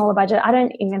with a smaller budget, I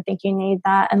don't even think you need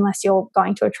that unless you're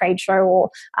going to a trade show or,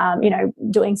 you know,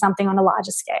 doing something on a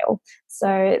larger scale.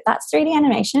 So that's 3D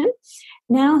animation.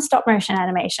 Now, stop motion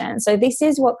animation. So this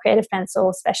is what Creative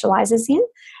Pencil specializes in.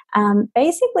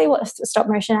 Basically, what stop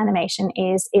motion animation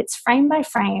is, it's frame by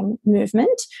frame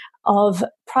movement of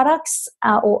products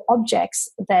or objects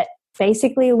that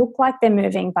basically look like they're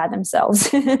moving by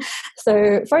themselves.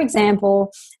 So, for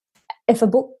example, if a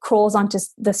book crawls onto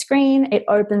the screen, it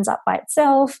opens up by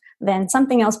itself, then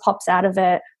something else pops out of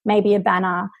it, maybe a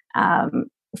banner,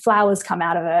 flowers come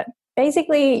out of it.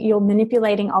 Basically, you're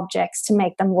manipulating objects to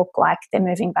make them look like they're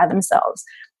moving by themselves.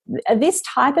 This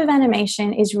type of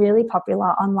animation is really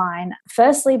popular online.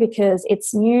 Firstly, because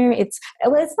it's new. It's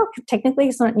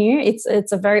not new.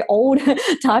 It's a very old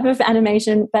type of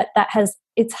animation, but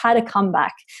it's had a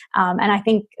comeback. And I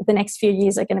think the next few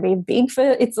years are going to be big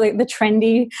it's like the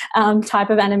trendy type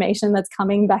of animation that's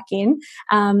coming back in.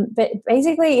 But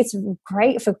basically, it's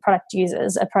great for product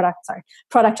users,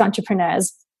 product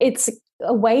entrepreneurs. It's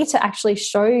a way to actually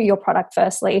show your product.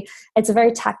 Firstly, it's a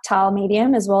very tactile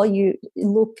medium as well. You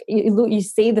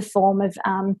see the form of,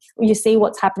 you see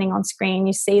what's happening on screen,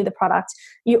 you see the product,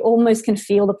 you almost can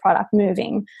feel the product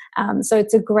moving. So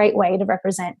it's a great way to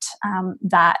represent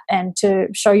that and to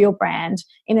show your brand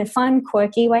in a fun,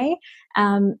 quirky way.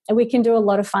 We can do a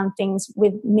lot of fun things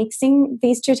with mixing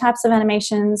these two types of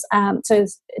animations. So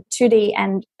 2D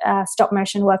and stop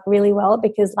motion work really well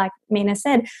because, like Mina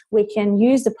said, we can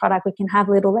use the product, we can have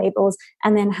little labels,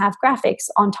 and then have graphics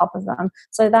on top of them.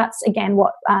 So that's, again,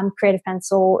 what Creative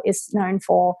Pencil is known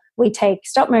for. We take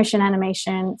stop motion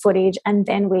animation footage and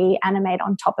then we animate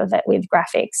on top of it with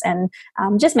graphics and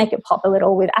just make it pop a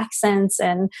little with accents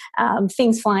and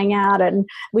things flying out. And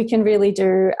we can really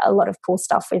do a lot of cool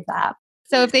stuff with that.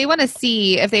 So if they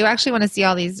actually want to see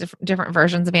all these different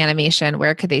versions of animation,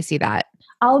 where could they see that?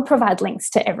 I'll provide links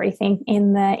to everything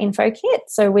in the info kit.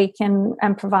 So we can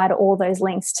provide all those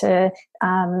links to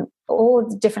all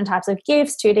the different types of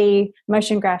GIFs, 2D,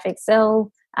 motion graphics,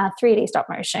 cell, 3D stop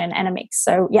motion, and a mix.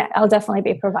 So yeah, I'll definitely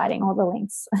be providing all the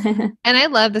links. And I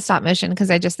love the stop motion because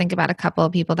I just think about a couple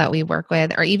of people that we work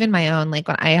with, or even my own, like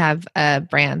when I have a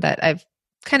brand that I've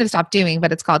kind of stopped doing,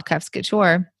 but it's called Cuffs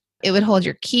Couture. It would hold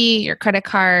your key, your credit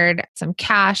card, some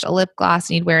cash, a lip gloss,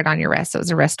 and you'd wear it on your wrist. So it was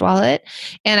a wrist wallet.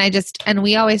 And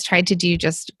we always tried to do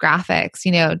just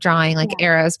graphics, drawing like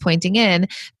arrows pointing in,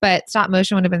 but stop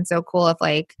motion would have been so cool if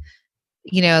like,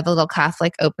 the little cuff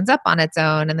like opens up on its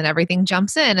own and then everything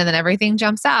jumps in and then everything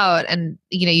jumps out. And,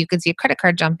 you could see a credit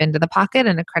card jump into the pocket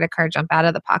and a credit card jump out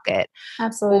of the pocket.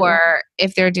 Absolutely. Or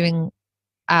if they're doing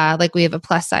like we have a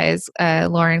plus size,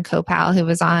 Lauren Copal, who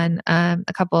was on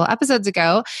a couple episodes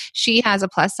ago. She has a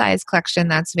plus size collection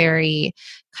that's very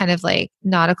kind of like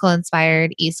nautical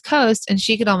inspired East Coast. And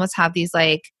she could almost have these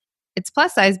like, it's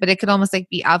plus size, but it could almost like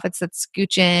be outfits that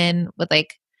scooch in with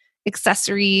like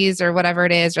accessories or whatever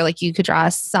it is, or like you could draw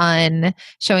a sun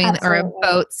showing or a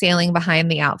boat sailing behind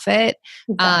the outfit.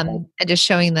 Exactly. And just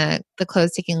showing the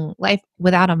clothes taking life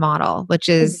without a model, which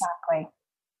is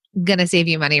gonna save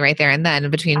you money right there and then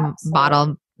between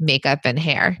model, makeup, and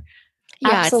hair. Yeah,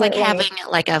 Absolutely. It's like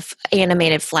having like a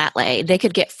animated flat lay. They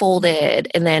could get folded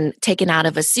and then taken out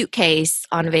of a suitcase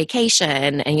on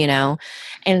vacation and,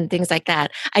 and things like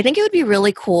that. I think it would be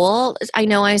really cool. I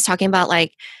know I was talking about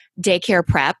like daycare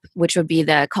prep, which would be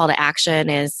the call to action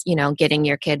is, getting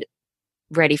your kid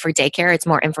ready for daycare. It's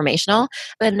more informational.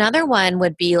 But another one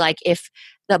would be like if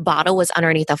the bottle was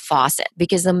underneath a faucet,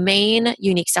 because the main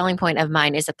unique selling point of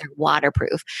mine is that they're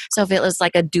waterproof. So if it was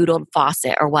like a doodled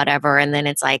faucet or whatever, and then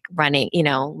it's like running,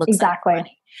 looks exactly. like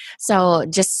running. So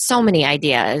just so many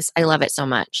ideas. I love it so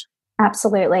much.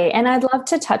 Absolutely. And I'd love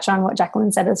to touch on what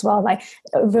Jacqueline said as well, like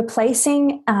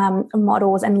replacing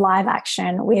models and live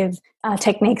action with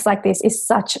techniques like this is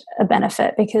such a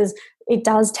benefit because it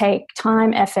does take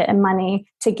time, effort, and money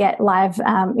to get live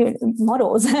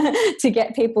models, to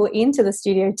get people into the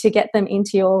studio, to get them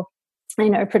into your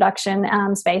production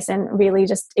space, and really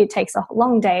just it takes a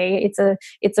long day.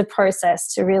 It's a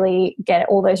process to really get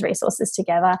all those resources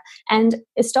together. And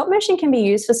stop motion can be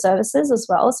used for services as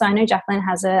well. So I know Jacqueline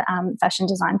has a fashion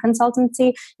design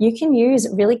consultancy. You can use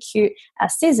really cute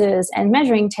scissors and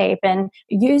measuring tape and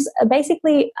use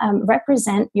basically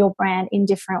represent your brand in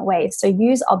different ways. So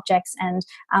use objects and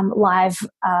live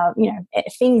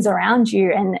things around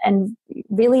you, and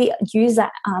really use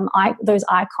that those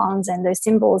icons and those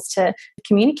symbols to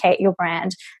communicate your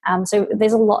brand. So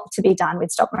there's a lot to be done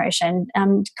with stop motion.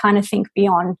 Kind of think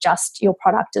beyond just your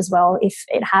product as well, if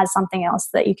it has something else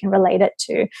that you can relate it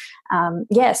to.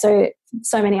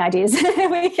 So many ideas.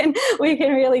 we can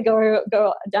really go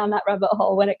down that rabbit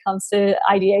hole when it comes to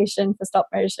ideation for stop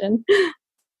motion.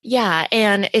 Yeah.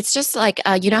 And it's just like,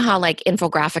 you know how like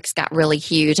infographics got really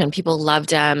huge and people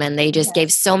loved them and they just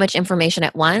gave so much information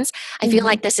at once. I feel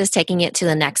like this is taking it to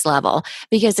the next level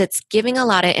because it's giving a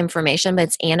lot of information, but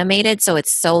it's animated. So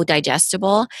it's so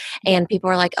digestible and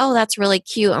people are like, oh, that's really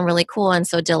cute and really cool and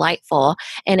so delightful.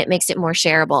 And it makes it more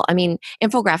shareable. I mean,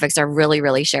 infographics are really,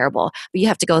 really shareable, but you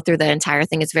have to go through the entire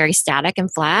thing. It's very static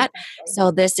and flat.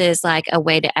 So this is like a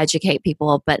way to educate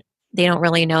people, but they don't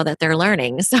really know that they're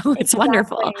learning. So it's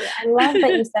wonderful. I love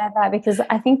that you said that because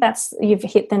I think you've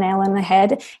hit the nail on the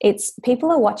head. It's people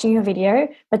are watching your video,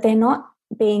 but they're not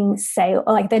being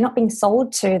they're not being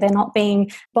sold to, they're not being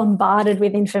bombarded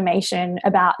with information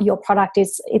about your product.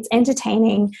 It's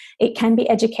entertaining, it can be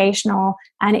educational,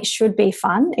 and it should be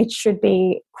fun. It should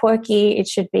be quirky, it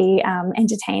should be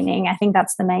entertaining. I think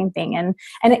that's the main thing. And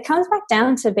it comes back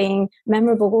down to being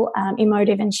memorable,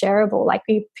 emotive, and shareable. Like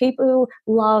people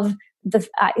love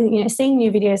seeing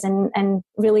new videos and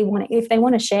really if they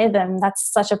want to share them,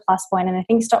 that's such a plus point. And I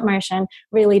think stop motion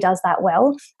really does that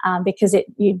well, because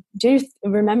you do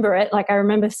remember it. Like I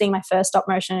remember seeing my first stop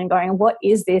motion and going, what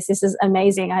is this? This is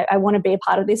amazing. I want to be a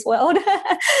part of this world.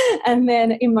 And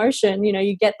then emotion,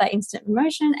 you get that instant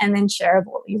emotion, and then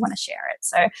shareable, you want to share it.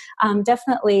 So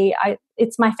definitely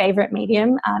it's my favorite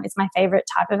medium. It's my favorite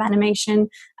type of animation.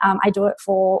 I do it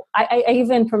I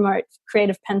even promote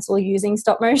Creative Pencil using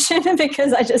stop motion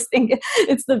because I just think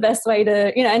it's the best way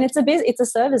to, and it's a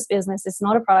service business. It's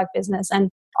not a product business. And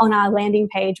on our landing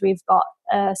page, we've got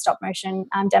a stop motion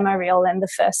demo reel, and the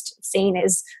first scene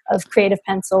is of Creative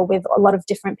Pencil with a lot of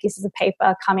different pieces of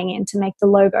paper coming in to make the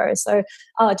logo. So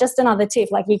just another tip,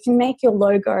 like you can make your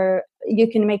logo, you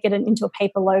can make it into a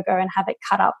paper logo and have it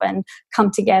cut up and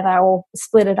come together, or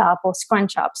split it up or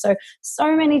scrunch up.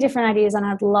 So many different ideas, and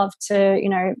I'd love to,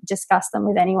 discuss them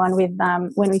with anyone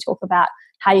when we talk about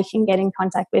how you can get in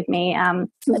contact with me.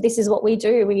 But this is what we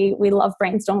do. We love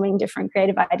brainstorming different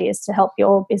creative ideas to help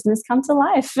your business come to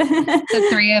life. The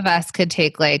three of us could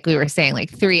take, like we were saying,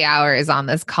 like 3 hours on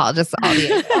this call, just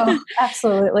audio. Oh,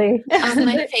 absolutely.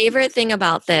 My favorite thing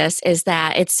about this is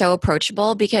that it's so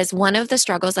approachable, because one of the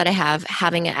struggles that I have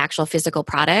having an actual physical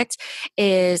product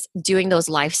is doing those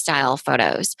lifestyle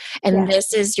photos. And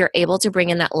this is, you're able to bring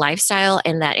in that lifestyle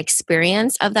and that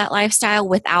experience of that lifestyle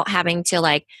without having to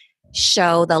like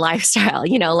show the lifestyle,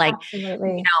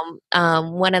 Absolutely.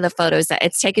 One of the photos that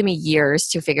it's taken me years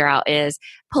to figure out is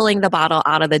pulling the bottle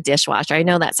out of the dishwasher. I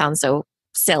know that sounds so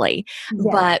silly,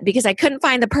 but because I couldn't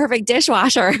find the perfect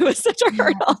dishwasher, it was such a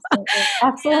hurdle.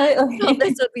 Absolutely. So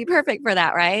this would be perfect for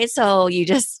that, right? So you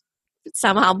just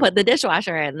somehow put the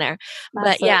dishwasher in there.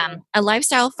 But a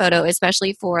lifestyle photo,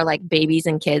 especially for like babies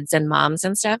and kids and moms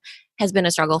and stuff, has been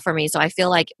a struggle for me. So I feel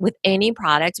like with any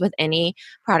product, with any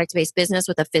product-based business,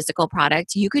 with a physical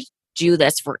product, you could do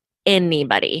this for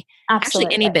anybody. Absolutely.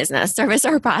 Actually, any business, service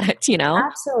or product,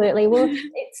 Absolutely. Well,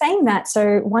 it's saying that.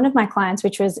 So one of my clients,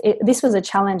 this was a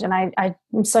challenge, and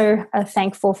I'm so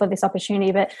thankful for this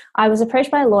opportunity, but I was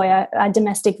approached by a lawyer, a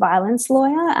domestic violence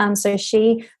lawyer. So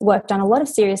she worked on a lot of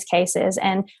serious cases,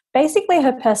 and basically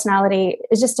her personality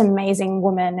is just an amazing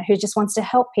woman who just wants to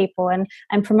help people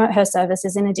and promote her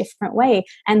services in a different way.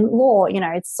 And law,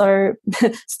 it's so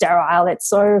sterile, it's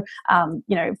so,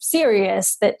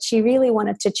 serious, that she really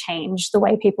wanted to change the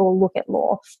way people look at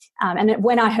law. And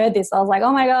when I heard this, I was like,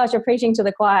 oh my gosh, you're preaching to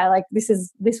the choir. Like this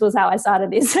was how I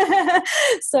started this.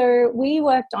 So we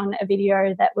worked on a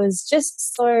video that was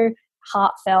just so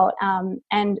heartfelt,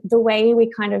 and the way we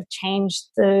kind of changed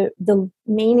the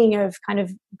meaning of kind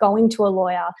of going to a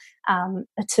lawyer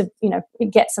to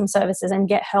get some services and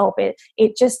get help,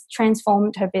 it just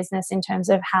transformed her business in terms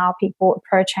of how people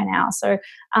approach her now. So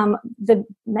the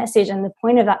message and the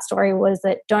point of that story was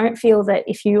that don't feel that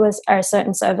if you are a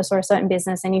certain service or a certain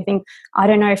business and you think, I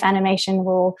don't know if animation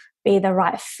will be the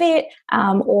right fit,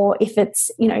 or if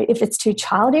it's too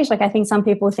childish. Like I think some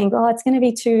people think, oh, it's going to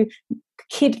be too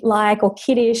kid-like or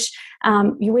kiddish,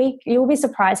 you'll be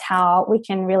surprised how we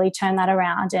can really turn that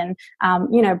around and,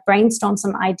 brainstorm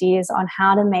some ideas on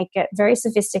how to make it very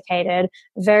sophisticated,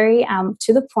 very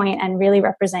to the point, and really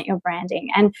represent your branding.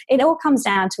 And it all comes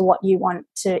down to what you want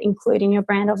to include in your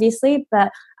brand, obviously.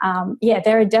 But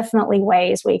there are definitely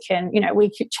ways we could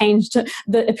change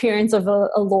the appearance of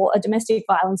a domestic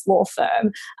violence law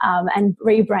firm and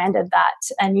rebranded that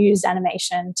and used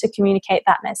animation to communicate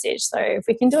that message. So if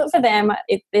we can do it for them,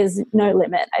 there's no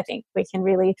limit. I think we can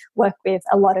really work with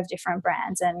a lot of different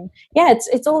brands. And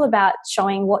it's all about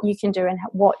showing what you can do and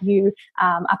what you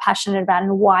are passionate about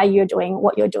and why you're doing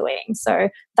what you're doing. So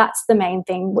that's the main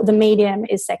thing. The medium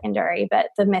is secondary, but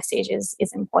the message is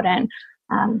important.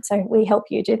 So we help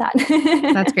you do that.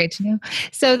 That's great to know.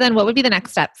 So then what would be the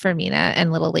next step for Mina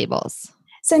and Little Labels?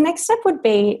 So next step would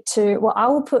be I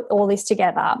will put all this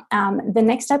together. The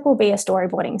next step will be a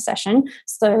storyboarding session.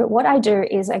 So what I do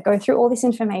is I go through all this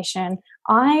information.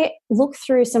 I look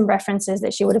through some references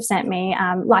that she would have sent me,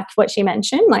 like what she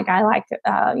mentioned. Like I like,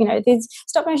 these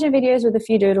stop motion videos with a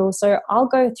few doodles. So I'll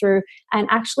go through and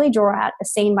actually draw out a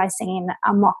scene by scene,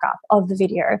 a mock-up of the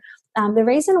video. The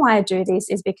reason why I do this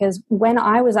is because when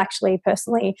I was actually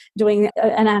personally doing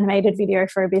an animated video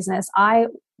for a business, I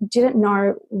didn't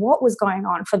know what was going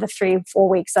on for the 3-4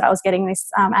 weeks that I was getting this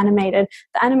animated.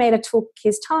 The animator took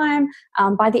his time.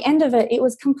 By the end of it, it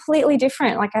was completely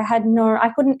different. Like I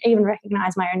couldn't even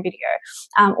recognize my own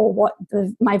video or what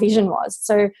my vision was.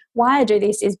 So why I do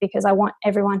this is because I want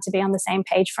everyone to be on the same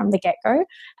page from the get-go.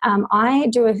 I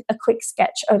do a quick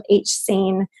sketch of each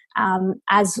scene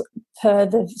as per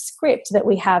the script that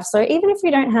we have. So even if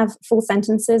we don't have full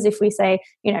sentences, if we say,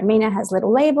 Mina has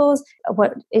little labels,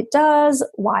 what it does,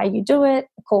 why you do it,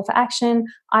 a call for action,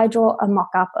 I draw a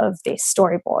mock-up of this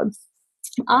storyboard.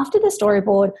 After the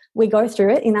storyboard, we go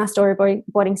through it in our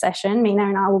storyboarding session. Mina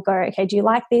and I will go, okay, do you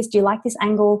like this? Do you like this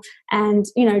angle? And,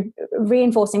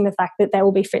 reinforcing the fact that they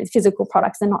will be physical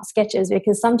products and not sketches,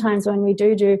 because sometimes when we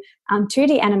do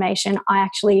 2D animation, I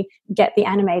actually get the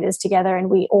animators together and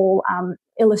we all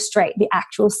illustrate the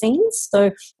actual scenes.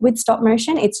 So with stop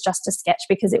motion, it's just a sketch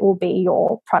because it will be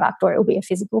your product or it will be a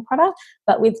physical product.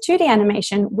 But with 2D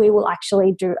animation, we will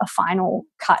actually do a final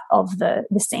cut of the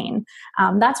scene.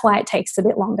 That's why it takes a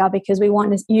bit longer, because we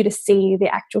want you to see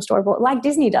the actual storyboard like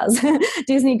Disney does.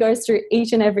 Disney goes through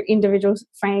each and every individual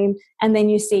frame, and then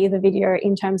you see the video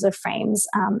in terms of frames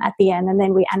at the end, and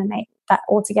then we animate that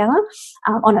all together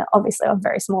on obviously a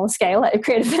very small scale at a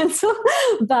Creative Pencil.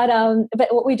 But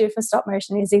what we do for stop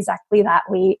motion is exactly that.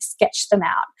 We sketch them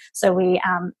out. So we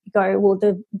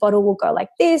the bottle will go like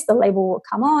this, the label will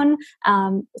come on,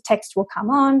 the text will come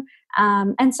on.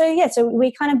 So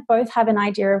we kind of both have an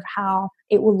idea of how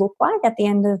it will look like at the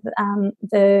end of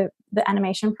the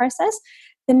animation process.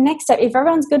 The next step, if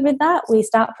everyone's good with that, we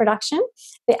start production.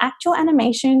 The actual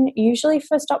animation, usually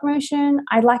for stop motion,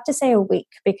 I'd like to say a week,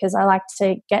 because I like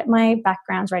to get my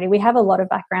backgrounds ready. We have a lot of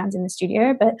backgrounds in the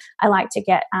studio, but I like to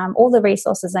get all the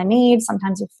resources I need.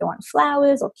 Sometimes if you want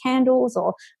flowers or candles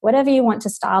or whatever you want to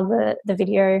style the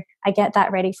video, I get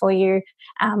that ready for you.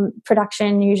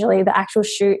 Production, usually the actual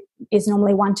shoot is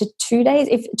normally 1 to 2 days.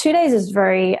 If 2 days is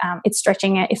very, it's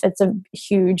stretching it. If it's a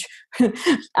huge,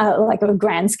 like a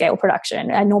grand scale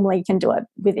production, I normally can do it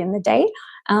within the day.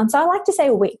 So I like to say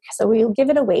a week. So we'll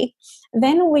give it a week.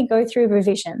 Then we go through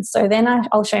revisions. So then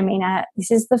I'll show Mina,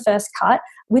 this is the first cut.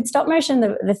 With stop motion,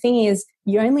 the thing is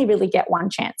you only really get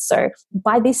one chance. So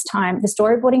by this time, the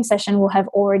storyboarding session will have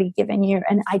already given you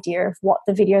an idea of what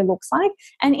the video looks like.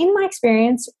 And in my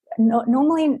experience,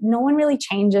 normally no one really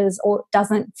changes or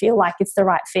doesn't feel like it's the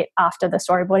right fit after the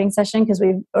storyboarding session, because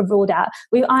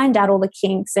we've ironed out all the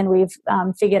kinks and we've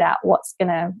figured out what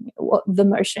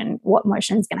motion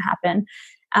is going to happen.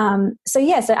 So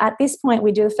at this point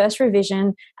we do the first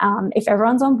revision. If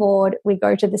everyone's on board, we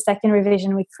go to the second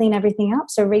revision, we clean everything up.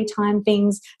 So retime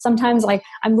things. Sometimes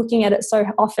I'm looking at it so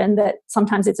often that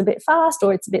sometimes it's a bit fast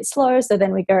or it's a bit slow. So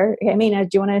then we go, okay, Mina, do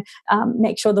you want to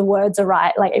make sure the words are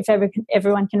right? Like if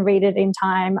everyone can read it in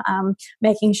time,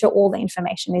 making sure all the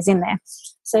information is in there.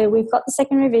 So we've got the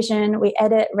second revision, we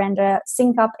edit, render,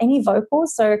 sync up any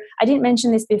vocals. So I didn't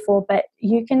mention this before, but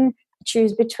you can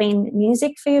choose between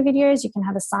music for your videos. You can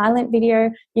have a silent video,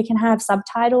 you can have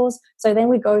subtitles. So then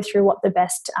we go through what the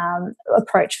best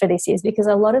approach for this is, because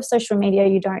a lot of social media,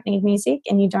 you don't need music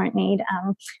and you don't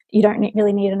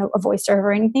really need a voiceover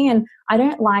or anything. And I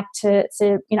don't like to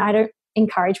I don't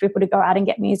encourage people to go out and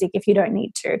get music if you don't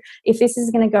need to. If this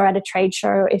is going to go at a trade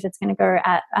show, if it's going to go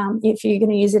at if you're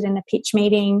going to use it in a pitch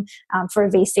meeting for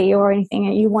a VC or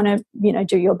anything, you want to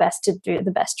do your best to do the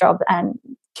best job and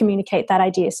communicate that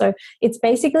idea. So it's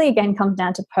basically, again, comes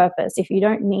down to purpose. If you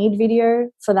don't need video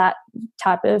for that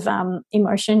type of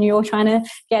emotion you're trying to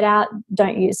get out,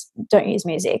 don't use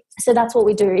music. So that's what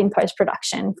we do in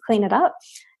post-production, clean it up.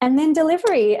 And then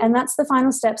delivery, and that's the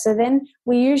final step. So then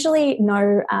we usually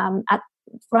know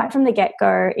right from the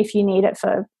get-go if you need it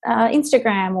for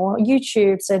Instagram or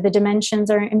YouTube. So the dimensions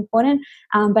are important.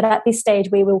 But at this stage,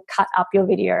 we will cut up your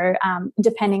video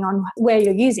depending on where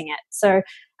you're using it. So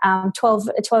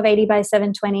 1280 by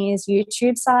 720 is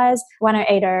YouTube size.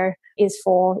 1080 is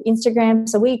for Instagram.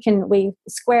 So we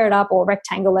square it up or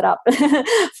rectangle it up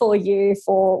for you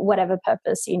for whatever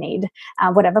purpose you need,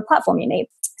 whatever platform you need.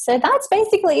 So that's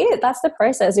basically it. That's the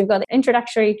process. We've got the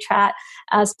introductory chat,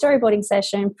 storyboarding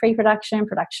session, pre-production,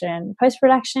 production,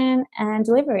 post-production, and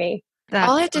delivery.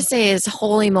 All I have to say is,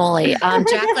 holy moly.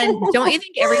 Jacqueline, don't you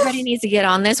think everybody needs to get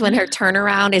on this when her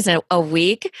turnaround is a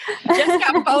week?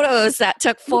 Just got photos that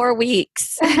took 4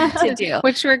 weeks to do.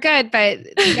 Which were good, but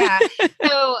yeah.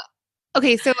 So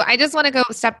I just want to go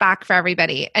step back for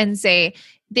everybody and say,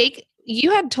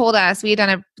 you had told us, we had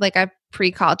done a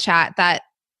pre-call chat that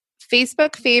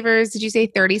Facebook favors, did you say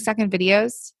 30-second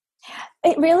videos?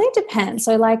 It really depends.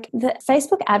 So like the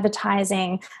Facebook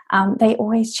advertising, they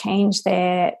always change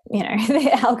their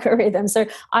algorithm. So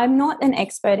I'm not an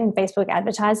expert in Facebook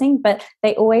advertising, but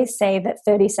they always say that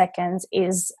 30 seconds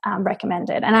is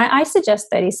recommended. And I suggest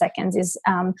 30 seconds is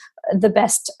the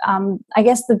best,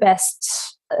 the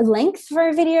best length for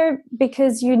a video,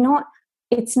 because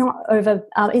it's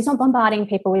not bombarding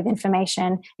people with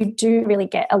information. You do really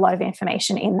get a lot of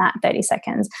information in that 30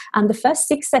 seconds. The first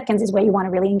 6 seconds is where you want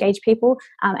to really engage people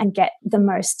and get the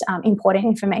most important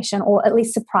information, or at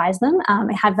least surprise them,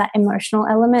 have that emotional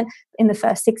element in the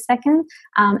first 6 seconds.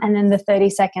 And then the 30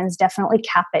 seconds, definitely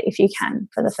cap it if you can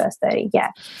for the first 30. Yeah.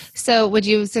 So would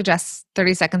you suggest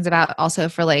 30 seconds about also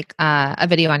for like a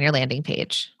video on your landing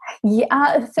page?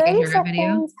 Yeah, 30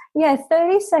 seconds. Yeah,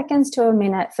 30 seconds to a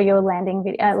minute for your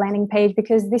landing page,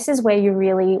 because this is where you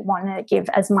really want to give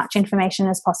as much information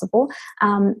as possible.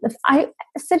 I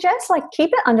suggest keep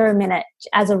it under a minute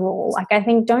as a rule. I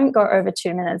think don't go over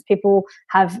 2 minutes. People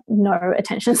have no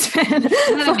attention span.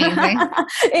 Isn't that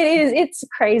amazing? It is. It's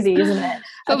crazy, isn't it?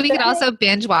 But we could also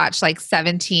binge watch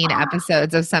 17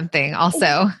 episodes of something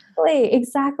also.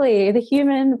 Exactly. The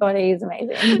human body is amazing.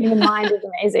 The human mind is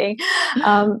amazing.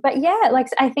 But yeah,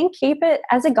 I think keep it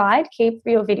as a guide, keep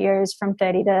your videos from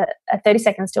 30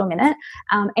 seconds to a minute.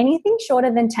 Anything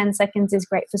shorter than 10 seconds is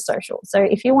great for social. So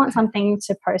if you want something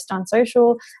to post on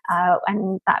social,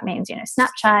 and that means,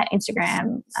 Snapchat,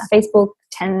 Instagram, Facebook,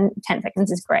 10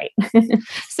 seconds is great.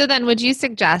 So then would you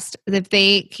suggest that if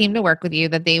they came to work with you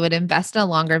that they would invest in a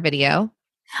longer video?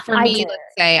 For me, let's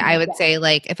say, I would say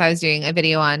if I was doing a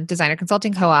video on Designer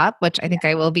Consulting Co-op, which I think I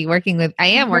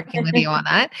am working with you on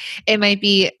that, it might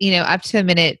be, up to a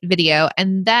minute video.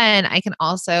 And then I can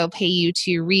also pay you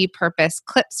to repurpose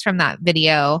clips from that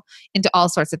video into all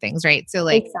sorts of things, right? So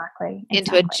exactly.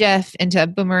 Into a GIF, into a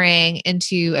boomerang,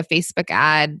 into a Facebook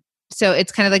ad. So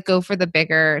it's kind of go for the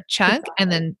bigger chunk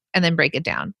and then break it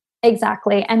down.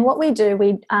 Exactly. And what we do,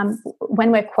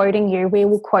 when we're quoting you, we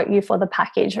will quote you for the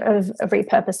package of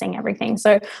repurposing everything.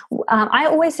 So I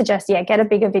always suggest, get a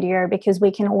bigger video, because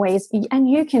we can always, and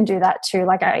you can do that too.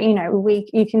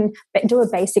 You can do a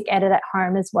basic edit at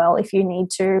home as well if you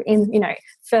need to,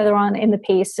 further on in the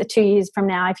piece, so 2 years from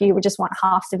now, if you would just want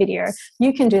half the video,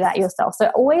 you can do that yourself. So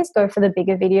always go for the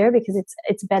bigger video, because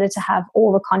it's better to have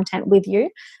all the content with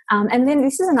you. And then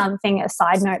this is another thing, a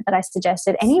side note that I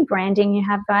suggested, any branding you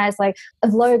have, guys, like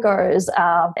logos,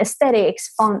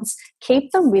 aesthetics, fonts,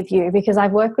 keep them with you, because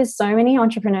I've worked with so many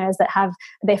entrepreneurs that have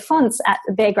their fonts at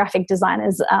their graphic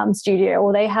designer's studio,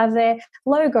 or they have their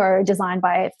logo designed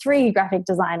by 3 graphic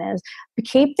designers. But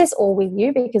keep this all with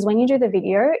you, because when you do the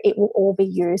video, it will all be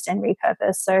used and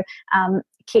repurposed. So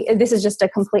this is just a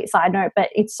complete side note, but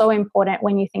it's so important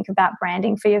when you think about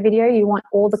branding for your video. You want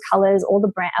all the colors, all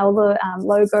the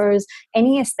logos,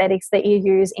 any aesthetics that you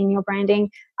use in your branding.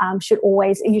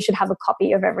 You should have a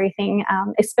copy of everything,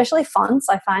 especially fonts.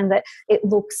 I find that it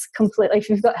looks completely, if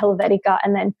you've got Helvetica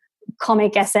and then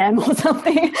Comic SM or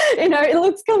something, it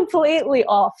looks completely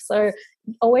off. So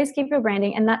always keep your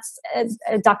branding, and that's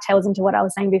ducktails into what I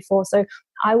was saying before. So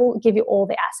I will give you all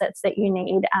the assets that you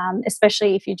need,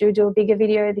 especially if you do a bigger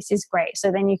video. This is great.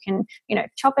 So then you can,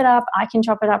 chop it up. I can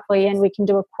chop it up for you, and we can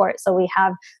do a quote. So we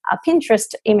have a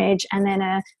Pinterest image, and then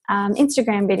a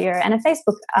Instagram video, and a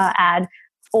Facebook ad.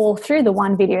 all through the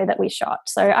one video that we shot.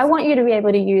 So I want you to be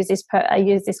able to use this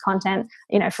content,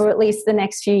 for at least the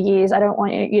next few years. I don't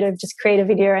want you to just create a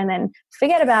video and then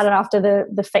forget about it after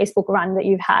the Facebook run that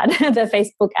you've had, the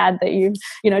Facebook ad that you've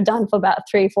done for about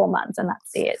 3-4 months, and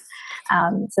that's it.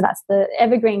 So that's the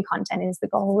evergreen content is the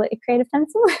goal at Creative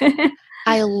Pencil.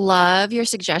 I love your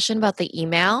suggestion about the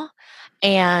email.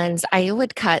 And I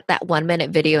would cut that 1-minute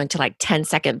video into like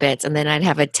 10-second bits, and then I'd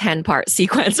have a 10-part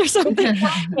sequence or something.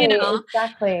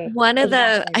 Exactly. One of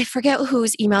I forget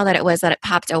whose email that it was that it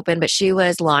popped open, but she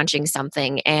was launching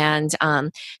something, and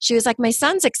she was like, "My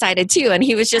son's excited too," and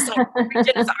he was just like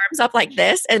reaching his arms up like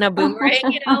this in a boomerang,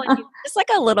 and he was just like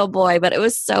a little boy, but it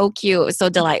was so cute, it was so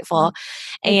delightful,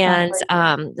 and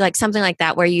like something like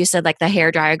that where you said like the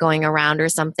hairdryer going around or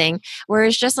something, where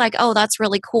it's just like, oh, that's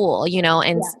really cool,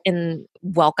 and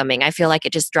welcoming. I feel like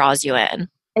it just draws you in.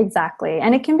 Exactly.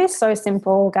 And it can be so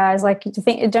simple, guys. Like,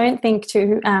 don't think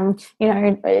too,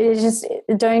 just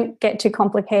don't get too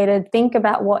complicated. Think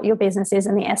about what your business is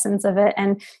and the essence of it.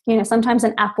 And, sometimes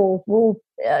an apple will,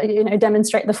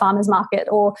 demonstrate the farmer's market,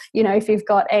 or, if you've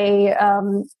got a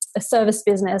service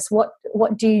business, what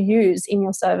do you use in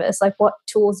your service? Like, what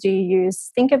tools do you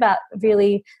use? Think about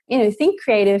really, think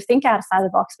creative, think outside the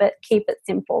box, but keep it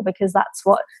simple, because that's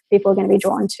what people are going to be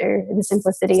drawn to, the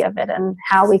simplicity of it and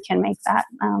how we can make that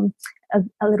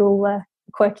a little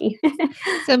quirky.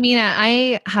 So Mina,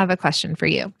 I have a question for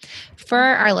you. For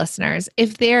our listeners,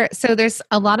 there's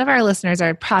a lot of our listeners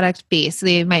are product based. So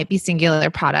they might be singular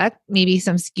product, maybe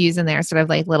some SKUs in there, sort of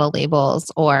like little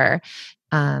labels or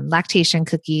lactation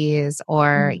cookies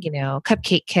or,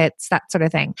 cupcake kits, that sort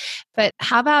of thing. But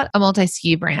how about a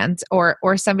multi-SKU brand or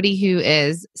somebody who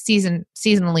is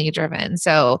seasonally driven?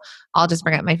 So I'll just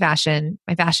bring up my fashion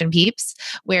peeps,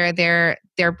 where their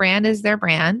brand is their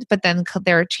brand, but then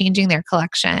they're changing their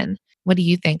collection. What do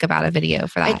you think about a video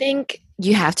for that? I think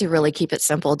you have to really keep it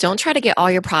simple. Don't try to get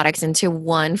all your products into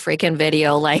one freaking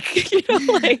video. Like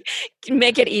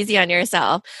make it easy on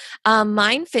yourself.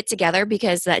 Mine fit together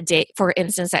because that day, for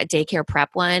instance, that daycare prep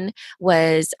one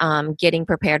was getting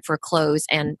prepared for clothes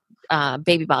and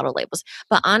baby bottle labels.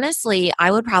 But honestly,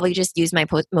 I would probably just use my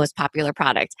most popular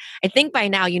product. I think by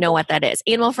now you know what that is.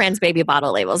 Animal Friends baby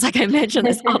bottle labels. Like I mention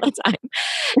this all the time.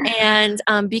 And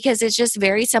because it's just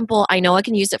very simple. I know I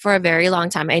can use it for a very long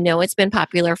time. I know it's been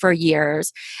popular for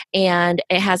years. And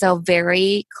it has a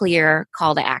very clear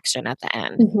call to action at the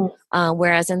end. Mm-hmm.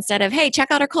 Whereas instead of, hey,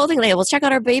 check out our clothing labels, check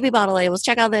out our baby bottle labels,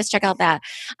 check out this, check out that,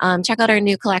 check out our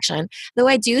new collection. Though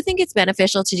I do think it's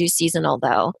beneficial to do seasonal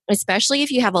though, especially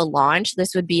if you have a launch.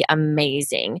 This would be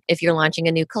amazing. If you're launching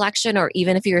a new collection, or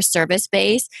even if you're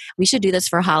service-based, we should do this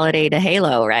for Holiday to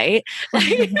Halo, right?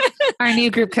 Our new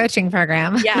group coaching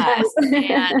program. Yes.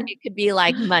 And it could be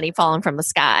like money falling from the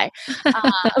sky.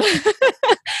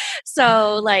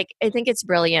 So like, I think it's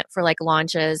brilliant for like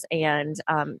launches and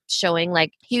showing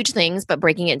like huge things, but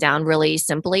breaking it down really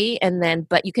simply. And then,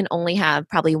 but you can only have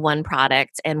probably one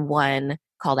product and one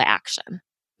call to action.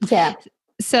 Yeah.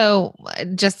 So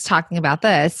just talking about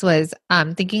this was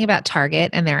thinking about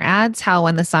Target and their ads, how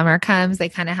when the summer comes, they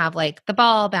kind of have like the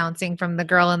ball bouncing from the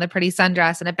girl in the pretty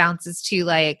sundress and it bounces to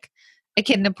like a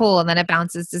kid in a pool and then it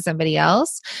bounces to somebody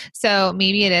else. So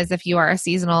maybe it is if you are a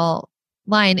seasonal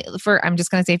line I'm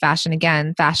just going to say fashion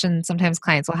again. Fashion, sometimes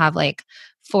clients will have like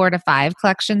 4 to 5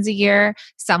 collections a year.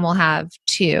 Some will have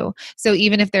 2. So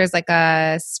even if there's like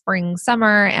a spring,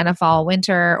 summer and a fall,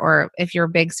 winter, or if your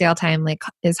big sale time like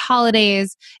is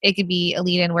holidays, it could be a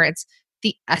lead in where it's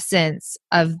the essence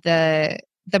of the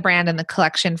brand and the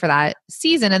collection for that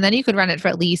season. And then you could run it for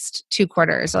at least 2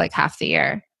 quarters, or like half the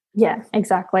year. Yeah,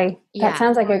 exactly. That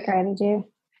sounds like a great idea.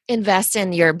 Invest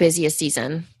in your busiest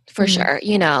season for sure,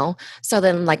 So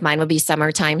then like mine would be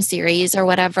summertime series or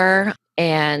whatever,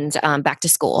 and back to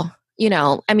school.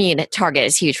 Target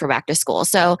is huge for back to school.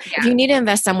 So if you need to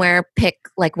invest somewhere, pick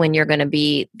like when you're going to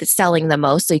be selling the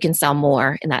most so you can sell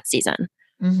more in that season.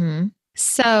 Mm-hmm.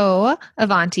 So,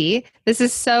 Avanti, this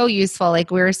is so useful.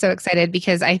 Like, we're so excited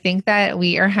because I think that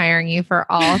we are hiring you for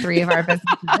all 3 of our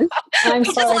businesses. I'm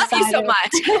so excited. Love you so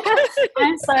much.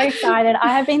 I'm so excited. I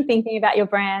have been thinking about your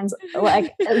brands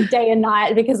like day and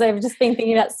night because I've just been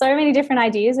thinking about so many different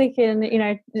ideas we can,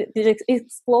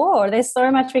 explore. There's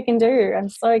so much we can do. I'm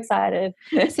so excited.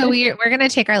 So we're going to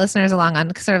take our listeners along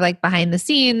on sort of like behind the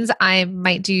scenes. I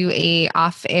might do a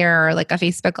off air, like a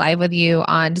Facebook Live with you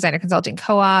on Designer Consulting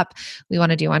Co-op. We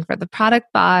want to do one for the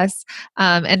Product Boss.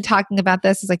 And talking about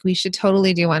this is like, we should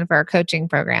totally do one for our coaching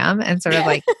program and sort of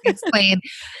like explain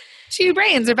Two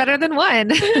brains are better than one.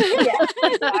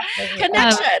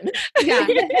 Connection.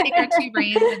 Take our two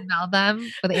brains and meld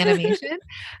them with animation.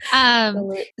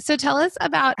 So tell us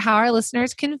about how our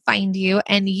listeners can find you.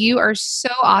 And you are so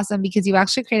awesome because you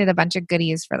actually created a bunch of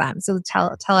goodies for them. So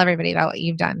tell everybody about what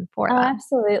you've done for them.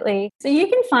 Absolutely. So you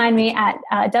can find me at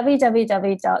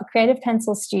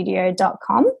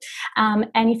www.creativepencilstudio.com.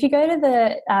 And if you go to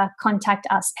the Contact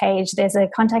Us page, there's a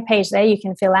contact page there you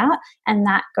can fill out, and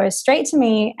that goes straight to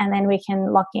me. And then we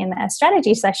can lock in a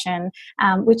strategy session,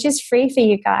 which is free for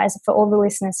you guys, for all the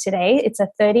listeners today. It's a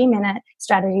 30-minute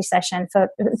strategy session,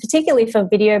 particularly for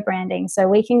video branding. So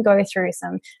we can go through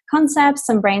some concepts,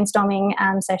 some brainstorming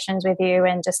sessions with you,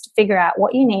 and just figure out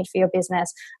what you need for your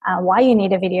business, why you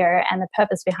need a video, and the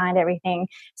purpose behind everything.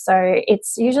 So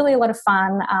it's usually a lot of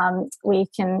fun. We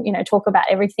can, talk about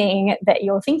everything that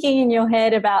you're thinking in your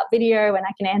head about video, and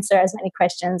I can answer as many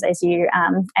questions as you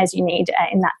need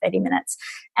in that 30 minutes.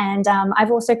 And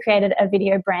I've also created a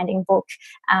video branding book,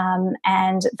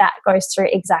 and that goes through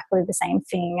exactly the same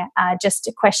thing, just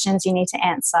questions you need to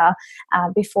answer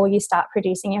before you start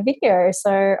producing your video.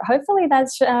 So hopefully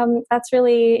that's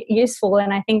really useful,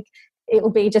 and I think it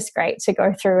will be just great to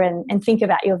go through and think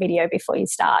about your video before you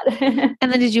start. And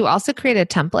then did you also create a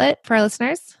template for our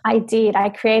listeners? I did. I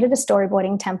created a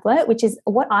storyboarding template, which is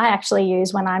what I actually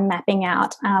use when I'm mapping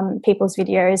out people's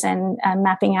videos and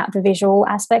mapping out the visual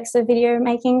aspects of video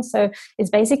making. So it's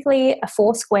basically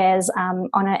 4 squares on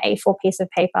an A4 piece of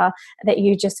paper that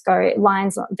you just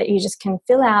lines that you just can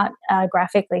fill out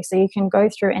graphically. So you can go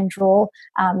through and draw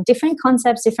different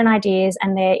concepts, different ideas,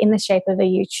 and they're in the shape of a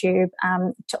YouTube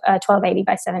 1280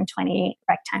 by 720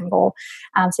 rectangle.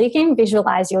 So you can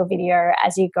visualize your video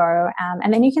as you go,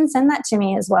 and then you can send that to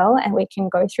me as well, and we can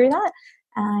go through that.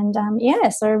 And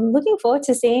so I'm looking forward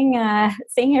to seeing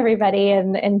everybody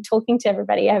and talking to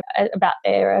everybody about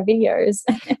their videos.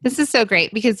 This is so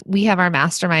great because we have our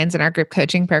masterminds in our group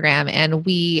coaching program, and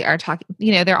we are talking,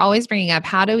 they're always bringing up,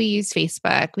 how do we use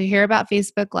Facebook? We hear about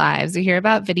Facebook Lives, we hear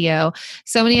about video.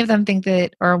 So many of them think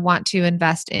that or want to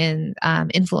invest in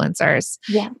influencers.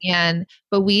 Yeah.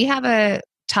 But we have a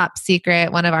top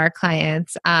secret, one of our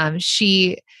clients, I'm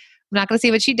not going to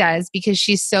say what she does because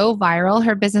she's so viral.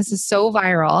 Her business is so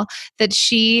viral that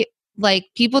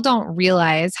people don't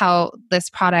realize how this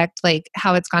product,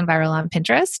 how it's gone viral on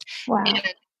Pinterest. Wow.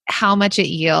 And how much it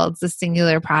yields a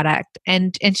singular product.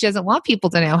 And she doesn't want people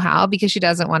to know how because she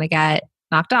doesn't want to get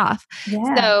knocked off.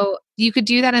 Yeah. So you could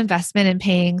do that investment in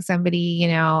paying somebody,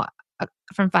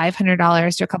 from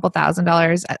 $500 to a couple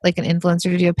 $1,000, like an influencer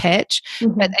to do a pitch.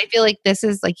 Mm-hmm. But I feel like this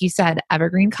is, like you said,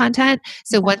 evergreen content.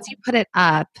 So once you put it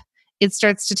up, it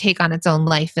starts to take on its own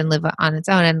life and live on its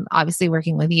own. And obviously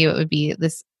working with you, it would be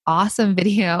this awesome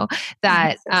video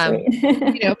that,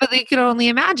 but they could only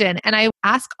imagine. And I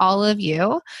ask all of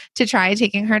you to try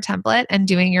taking her template and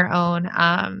doing your own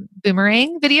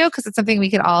boomerang video, because it's something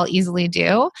we could all easily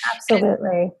do.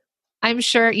 Absolutely. And I'm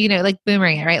sure,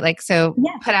 boomerang it, right?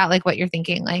 Put out what you're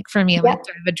thinking. For me, I'm going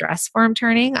to have a dress form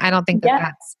turning. I don't think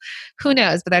that's, who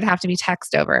knows, but there'd have to be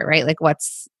text over it, right?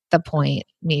 What's the point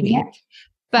maybe? Yeah.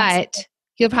 But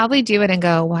you'll probably do it and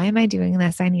go, why am I doing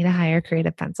this? I need a higher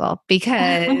Creative Pencil,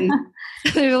 because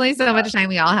there's only so much time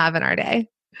we all have in our day.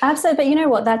 Absolutely. But you know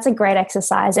what? That's a great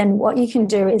exercise. And what you can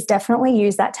do is definitely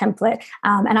use that template.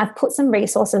 And I've put some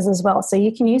resources as well. So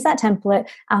you can use that template,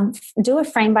 do a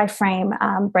frame by frame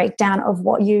breakdown of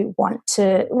what you want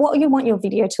your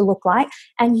video to look like,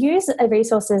 and use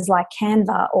resources like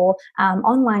Canva or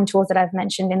online tools that I've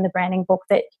mentioned in the branding book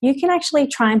that you can actually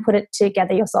try and put it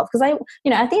together yourself. Because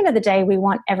at the end of the day, we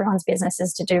want everyone's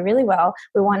businesses to do really well.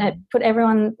 We want to put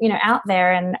everyone, out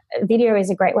there, and video is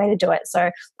a great way to do it.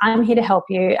 So I'm here to help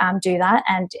you do that,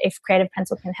 and if Creative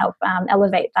Pencil can help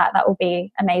elevate that will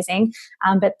be amazing.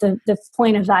 But the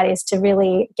point of that is to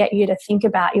really get you to think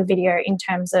about your video in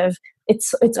terms of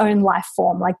its own life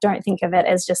form. Don't think of it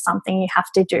as just something you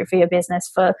have to do for your business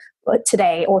for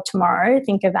today or tomorrow.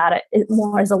 Think about it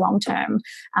more as a long-term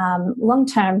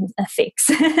fix.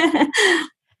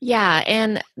 Yeah.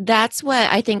 And that's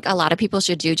what I think a lot of people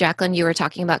should do. Jacqueline, you were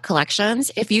talking about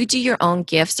collections. If you do your own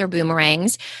gifts or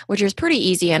boomerangs, which is pretty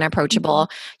easy and approachable,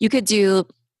 you could do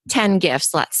 10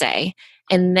 gifts, let's say,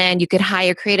 and then you could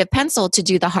hire Creative Pencil to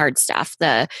do the hard stuff,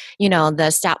 the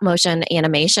stop motion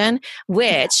animation,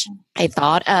 which I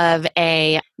thought of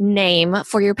a name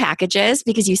for your packages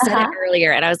because you said it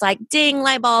earlier and I was like, ding,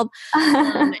 light bulb.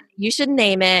 You should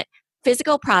name it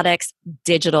physical products,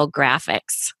 digital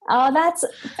graphics. Oh, that's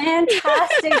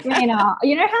fantastic, Mina.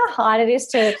 You know how hard it is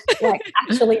to like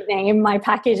actually name my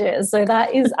packages. So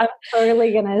that is, I'm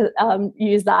totally going to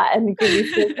use that and give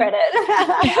you full credit.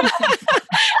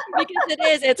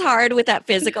 Because it's hard with that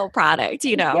physical product,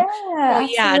 you know. Yeah, so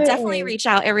yeah, definitely reach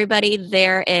out, everybody.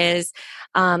 There is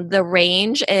the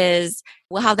range is,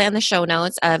 we'll have that in the show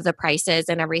notes of the prices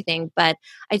and everything. But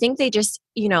I think they just,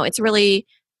 you know, it's really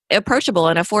approachable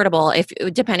and affordable if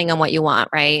depending on what you want,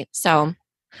 right? So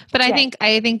but I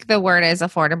think the word is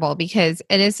affordable because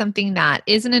it is something that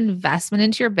is an investment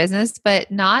into your business, but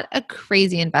not a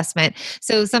crazy investment.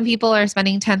 So some people are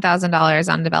spending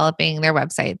 $10,000 on developing their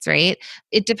websites, right?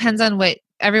 It depends on what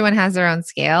everyone has their own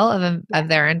scale of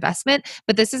their investment,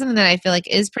 but this is something that I feel like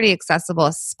is pretty accessible,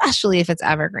 especially if it's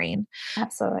evergreen.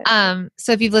 Absolutely.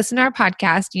 So if you've listened to our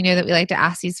podcast, you know that we like to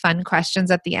ask these fun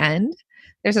questions at the end.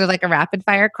 There's sort of like a rapid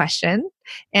fire question,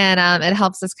 and it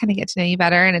helps us kind of get to know you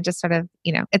better. And it just sort of,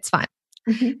 you know, it's fun.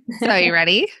 So are you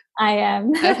ready? I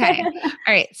am. Okay. All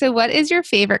right. So what is your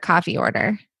favorite coffee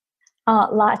order?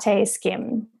 Latte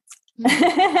skim.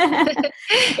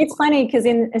 It's funny because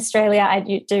in Australia I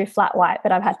do flat white,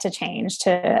 but I've had to change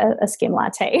to a skim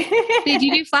latte. Did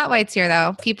you do flat whites here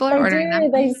though? People are ordering them.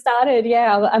 They started.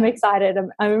 Yeah, I'm excited.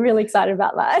 I'm really excited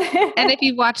about that. And if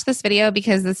you've watched this video,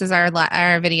 because this is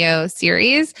our video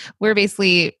series, we're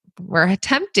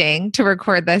attempting to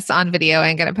record this on video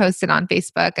and get it posted on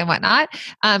Facebook and whatnot.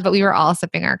 But we were all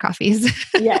sipping our coffees.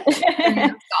 Yeah.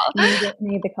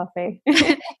 Need the coffee.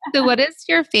 So what is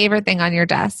your favorite thing on your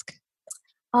desk?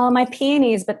 My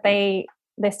peonies, but they're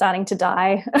starting to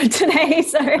die today.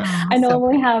 So I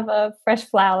normally have fresh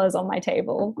flowers on my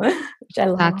table, which I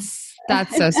love.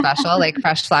 That's so special. Like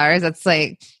fresh flowers.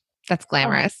 That's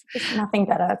glamorous. There's nothing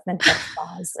better than fresh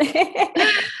flowers.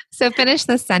 So finish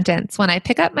this sentence. When I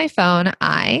pick up my phone,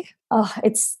 Oh,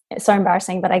 it's so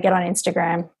embarrassing, but I get on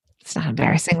Instagram. It's not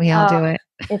embarrassing. We all do it.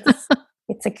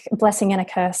 It's a blessing and a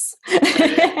curse.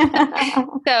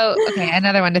 So, okay,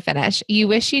 another one to finish. You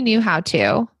wish you knew how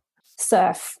to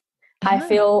surf. I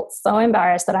feel so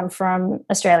embarrassed that I'm from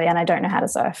Australia and I don't know how to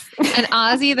surf. An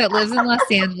Aussie that lives in Los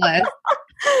Angeles.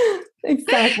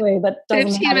 Exactly. That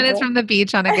 15 minutes from the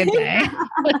beach on a good day.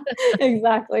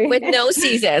 Exactly. With no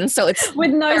season. So it's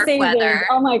with no season.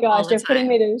 Oh my gosh, you're putting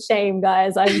me to shame,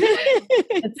 guys.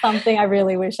 It's something I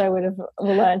really wish I would have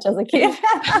learned as a kid.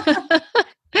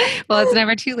 Well, it's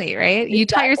never too late, right? You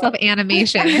taught yourself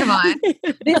animation. Come on.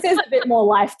 This is a bit more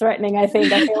life-threatening, I think.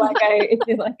 I feel like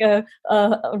it's like a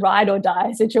ride or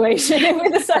die situation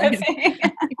with the surfing.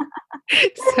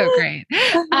 So great.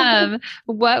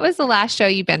 What was the last show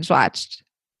you binge watched?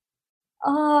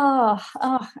 I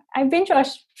binge watch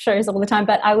shows all the time,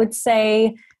 but I would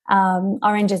say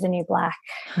Orange is the New Black.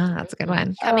 Oh, that's a good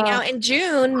one. Coming out in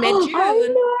June,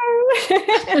 mid-June.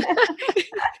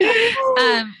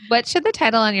 What should the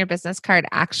title on your business card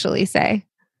actually say?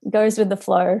 Goes with the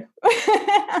flow.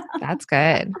 That's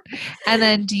good. And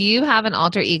then do you have an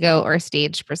alter ego or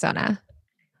stage persona?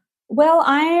 Well,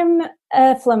 I'm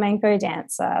a flamenco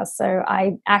dancer, so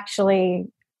I actually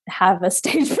have a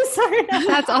stage persona.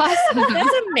 That's awesome.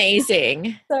 That's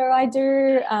amazing. So I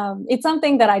do, it's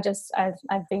something that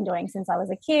I've been doing since I was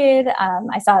a kid.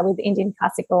 I started with Indian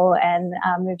classical and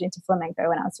moved into flamenco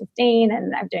when I was 15,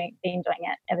 and I've been doing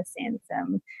it ever since.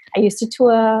 I used to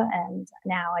tour, and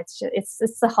now it's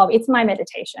a hobby. It's my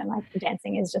meditation. Like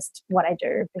dancing is just what I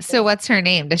do. So what's her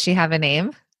name? Does she have a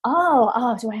name?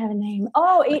 Oh, do I have a name?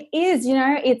 Oh, it is,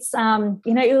 it's,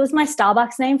 it was my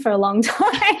Starbucks name for a long time.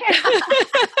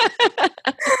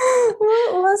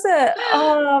 What was it?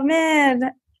 Oh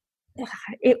man.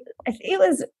 It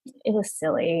was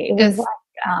silly. It was like,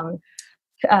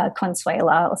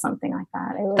 Consuela or something like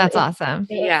that. That's awesome.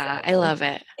 Yeah, I love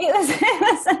it. It was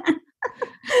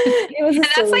and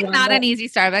that's like not an easy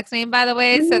Starbucks name, by the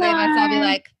way. So they must all be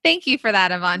like, "Thank you for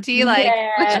that, Avanti." Like,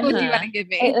 which one do you want to give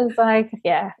me? It was like,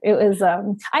 yeah, it was.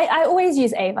 I always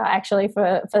use Ava actually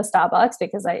for Starbucks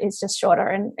because it's just shorter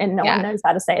and no one knows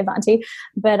how to say Avanti.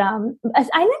 But I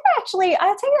never actually.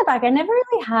 I'll take that back. I never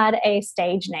really had a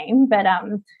stage name, but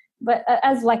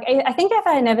as like, I think if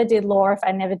I never did law, if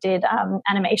I never did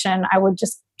animation, I would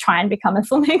just try and become a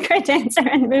flamenco dancer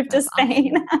and move to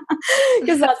Spain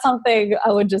because that's something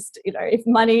I would just, if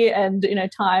money and,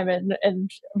 time and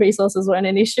resources weren't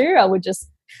an issue, I would just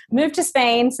move to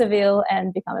Spain, Seville,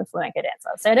 and become a flamenco dancer.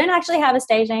 So I don't actually have a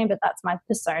stage name, but that's my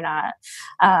persona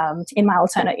in my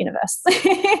alternate universe.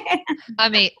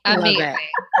 Amazing.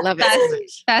 Love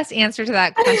it. Best answer to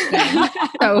that question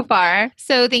so far.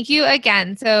 So thank you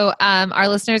again. So our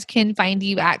listeners can find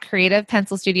you at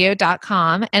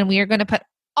creativepencilstudio.com, and we are going to put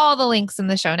all the links in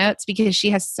the show notes because she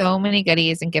has so many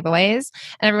goodies and giveaways.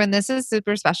 And everyone, this is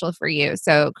super special for you.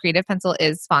 So Creative Pencil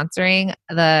is sponsoring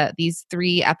these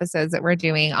 3 episodes that we're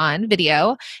doing on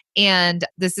video. And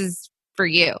this is for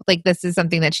you. Like, this is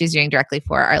something that she's doing directly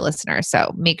for our listeners.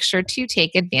 So make sure to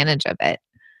take advantage of it.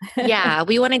 Yeah,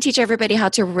 we want to teach everybody how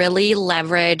to really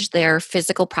leverage their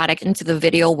physical product into the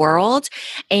video world.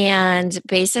 And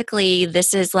basically,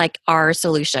 this is like our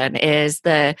solution is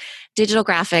the digital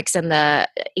graphics and the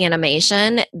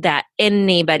animation that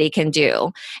anybody can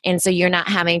do. And so you're not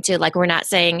having to, like, we're not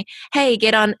saying, hey,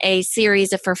 get on a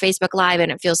series for Facebook Live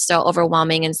and it feels so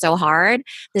overwhelming and so hard.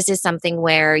 This is something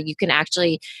where you can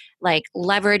actually like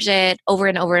leverage it over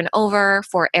and over and over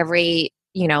for every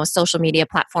social media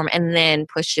platform and then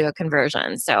push to a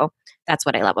conversion. So that's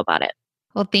what I love about it.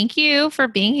 Well, thank you for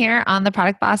being here on the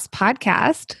Product Boss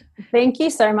podcast. Thank you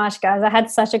so much, guys. I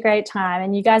had such a great time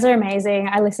and you guys are amazing.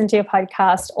 I listen to your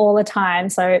podcast all the time.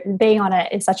 So being on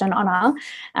it is such an honor.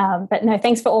 But no,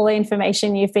 thanks for all the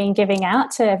information you've been giving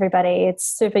out to everybody. It's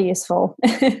super useful.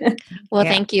 Well,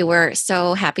 thank you. We're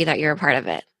so happy that you're a part of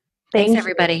it. Thanks,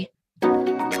 everybody.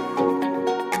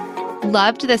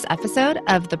 Loved this episode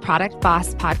of the Product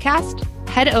Boss podcast?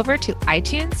 Head over to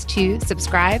iTunes to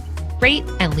subscribe, rate,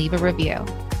 and leave a review.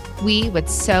 We would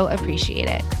so appreciate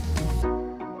it.